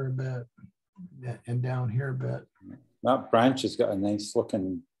corner a bit, and down here a bit. That branch has got a nice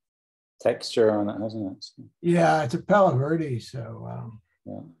looking texture on it, hasn't it? Yeah, it's a Palo Verde, so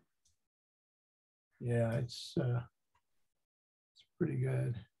Yeah. yeah, it's pretty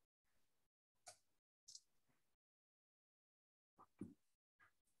good.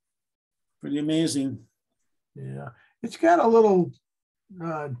 Pretty amazing. Yeah, it's got a little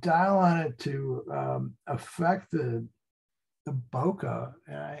dial on it to affect the bokeh.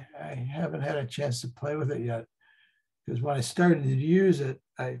 I haven't had a chance to play with it yet, because when I started to use it,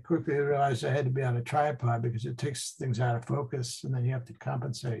 I quickly realized I had to be on a tripod because it takes things out of focus and then you have to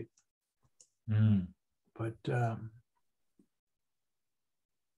compensate. But yeah,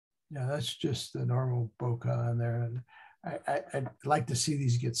 that's just the normal bokeh on there. And I'd like to see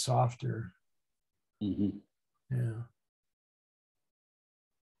these get softer. Mm-hmm. Yeah.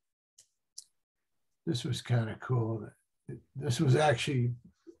 This was kind of cool. This was actually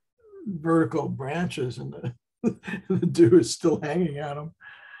vertical branches, and the dew is still hanging on them.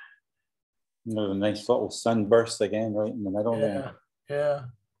 There's a nice little sunburst again right in the middle there. Yeah.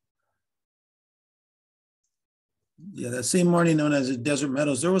 Yeah, that same morning known as the Desert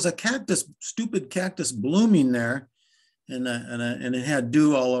Meadows, there was a stupid cactus blooming there, and it had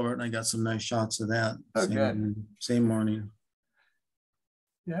dew all over it, and I got some nice shots of that. Same morning.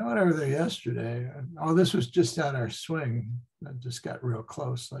 Yeah, I went over there yesterday. Oh, this was just on our swing. I just got real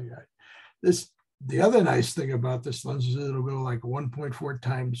close. Like this. The other nice thing about this lens is it'll go like 1.4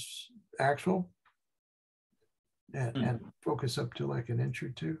 times actual, and focus up to like an inch or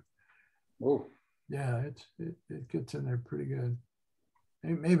two. Oh. Yeah, it gets in there pretty good.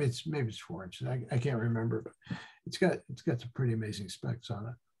 Maybe it's 4 inches. I can't remember, but it's got some pretty amazing specs on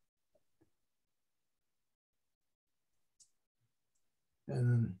it. And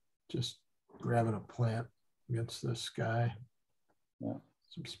then just grabbing a plant against the sky. Yeah.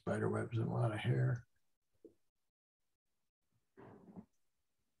 Some spider webs and a lot of hair.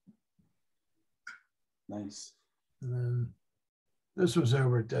 Nice. And then this was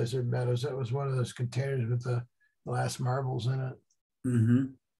over at Desert Meadows. That was one of those containers with the glass marbles in it. Mm-hmm.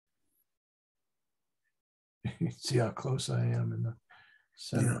 You can see how close I am in the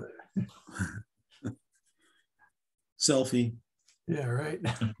center there. Selfie. Yeah, right.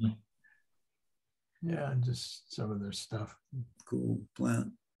 Yeah, and just some of their stuff. Cool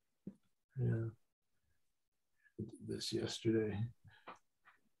plant. Yeah. I did this yesterday.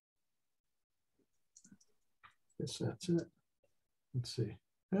 Guess that's it. Let's see.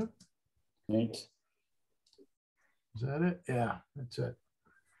 Yep. Neat. Is that it? Yeah, that's it.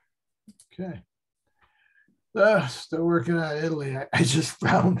 Okay. Still working on Italy. I just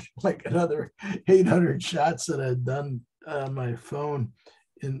found like another 800 shots that I'd done on my phone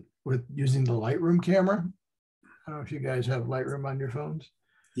with using the Lightroom camera. I don't know if you guys have Lightroom on your phones.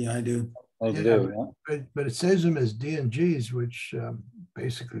 Yeah, I do. I do. But it saves them as DNGs, which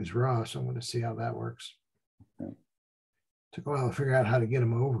basically is raw. So I'm going to see how that works. Okay. Took a while to figure out how to get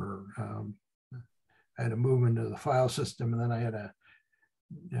them over. I had to move them into the file system, and then I had to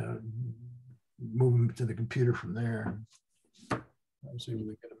move them to the computer from there. I was able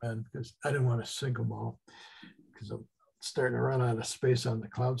to get them in because I didn't want to sync them all because I'm starting to run out of space on the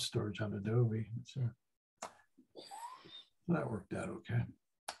cloud storage on Adobe. So that worked out okay.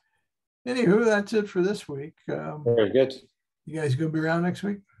 Anywho, that's it for this week. Very good. You guys gonna be around next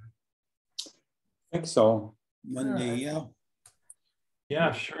week? I think so. Monday, right. yeah.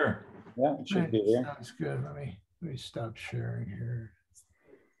 Yeah, sure. Yeah, it should be there. Sounds good. Let me stop sharing here.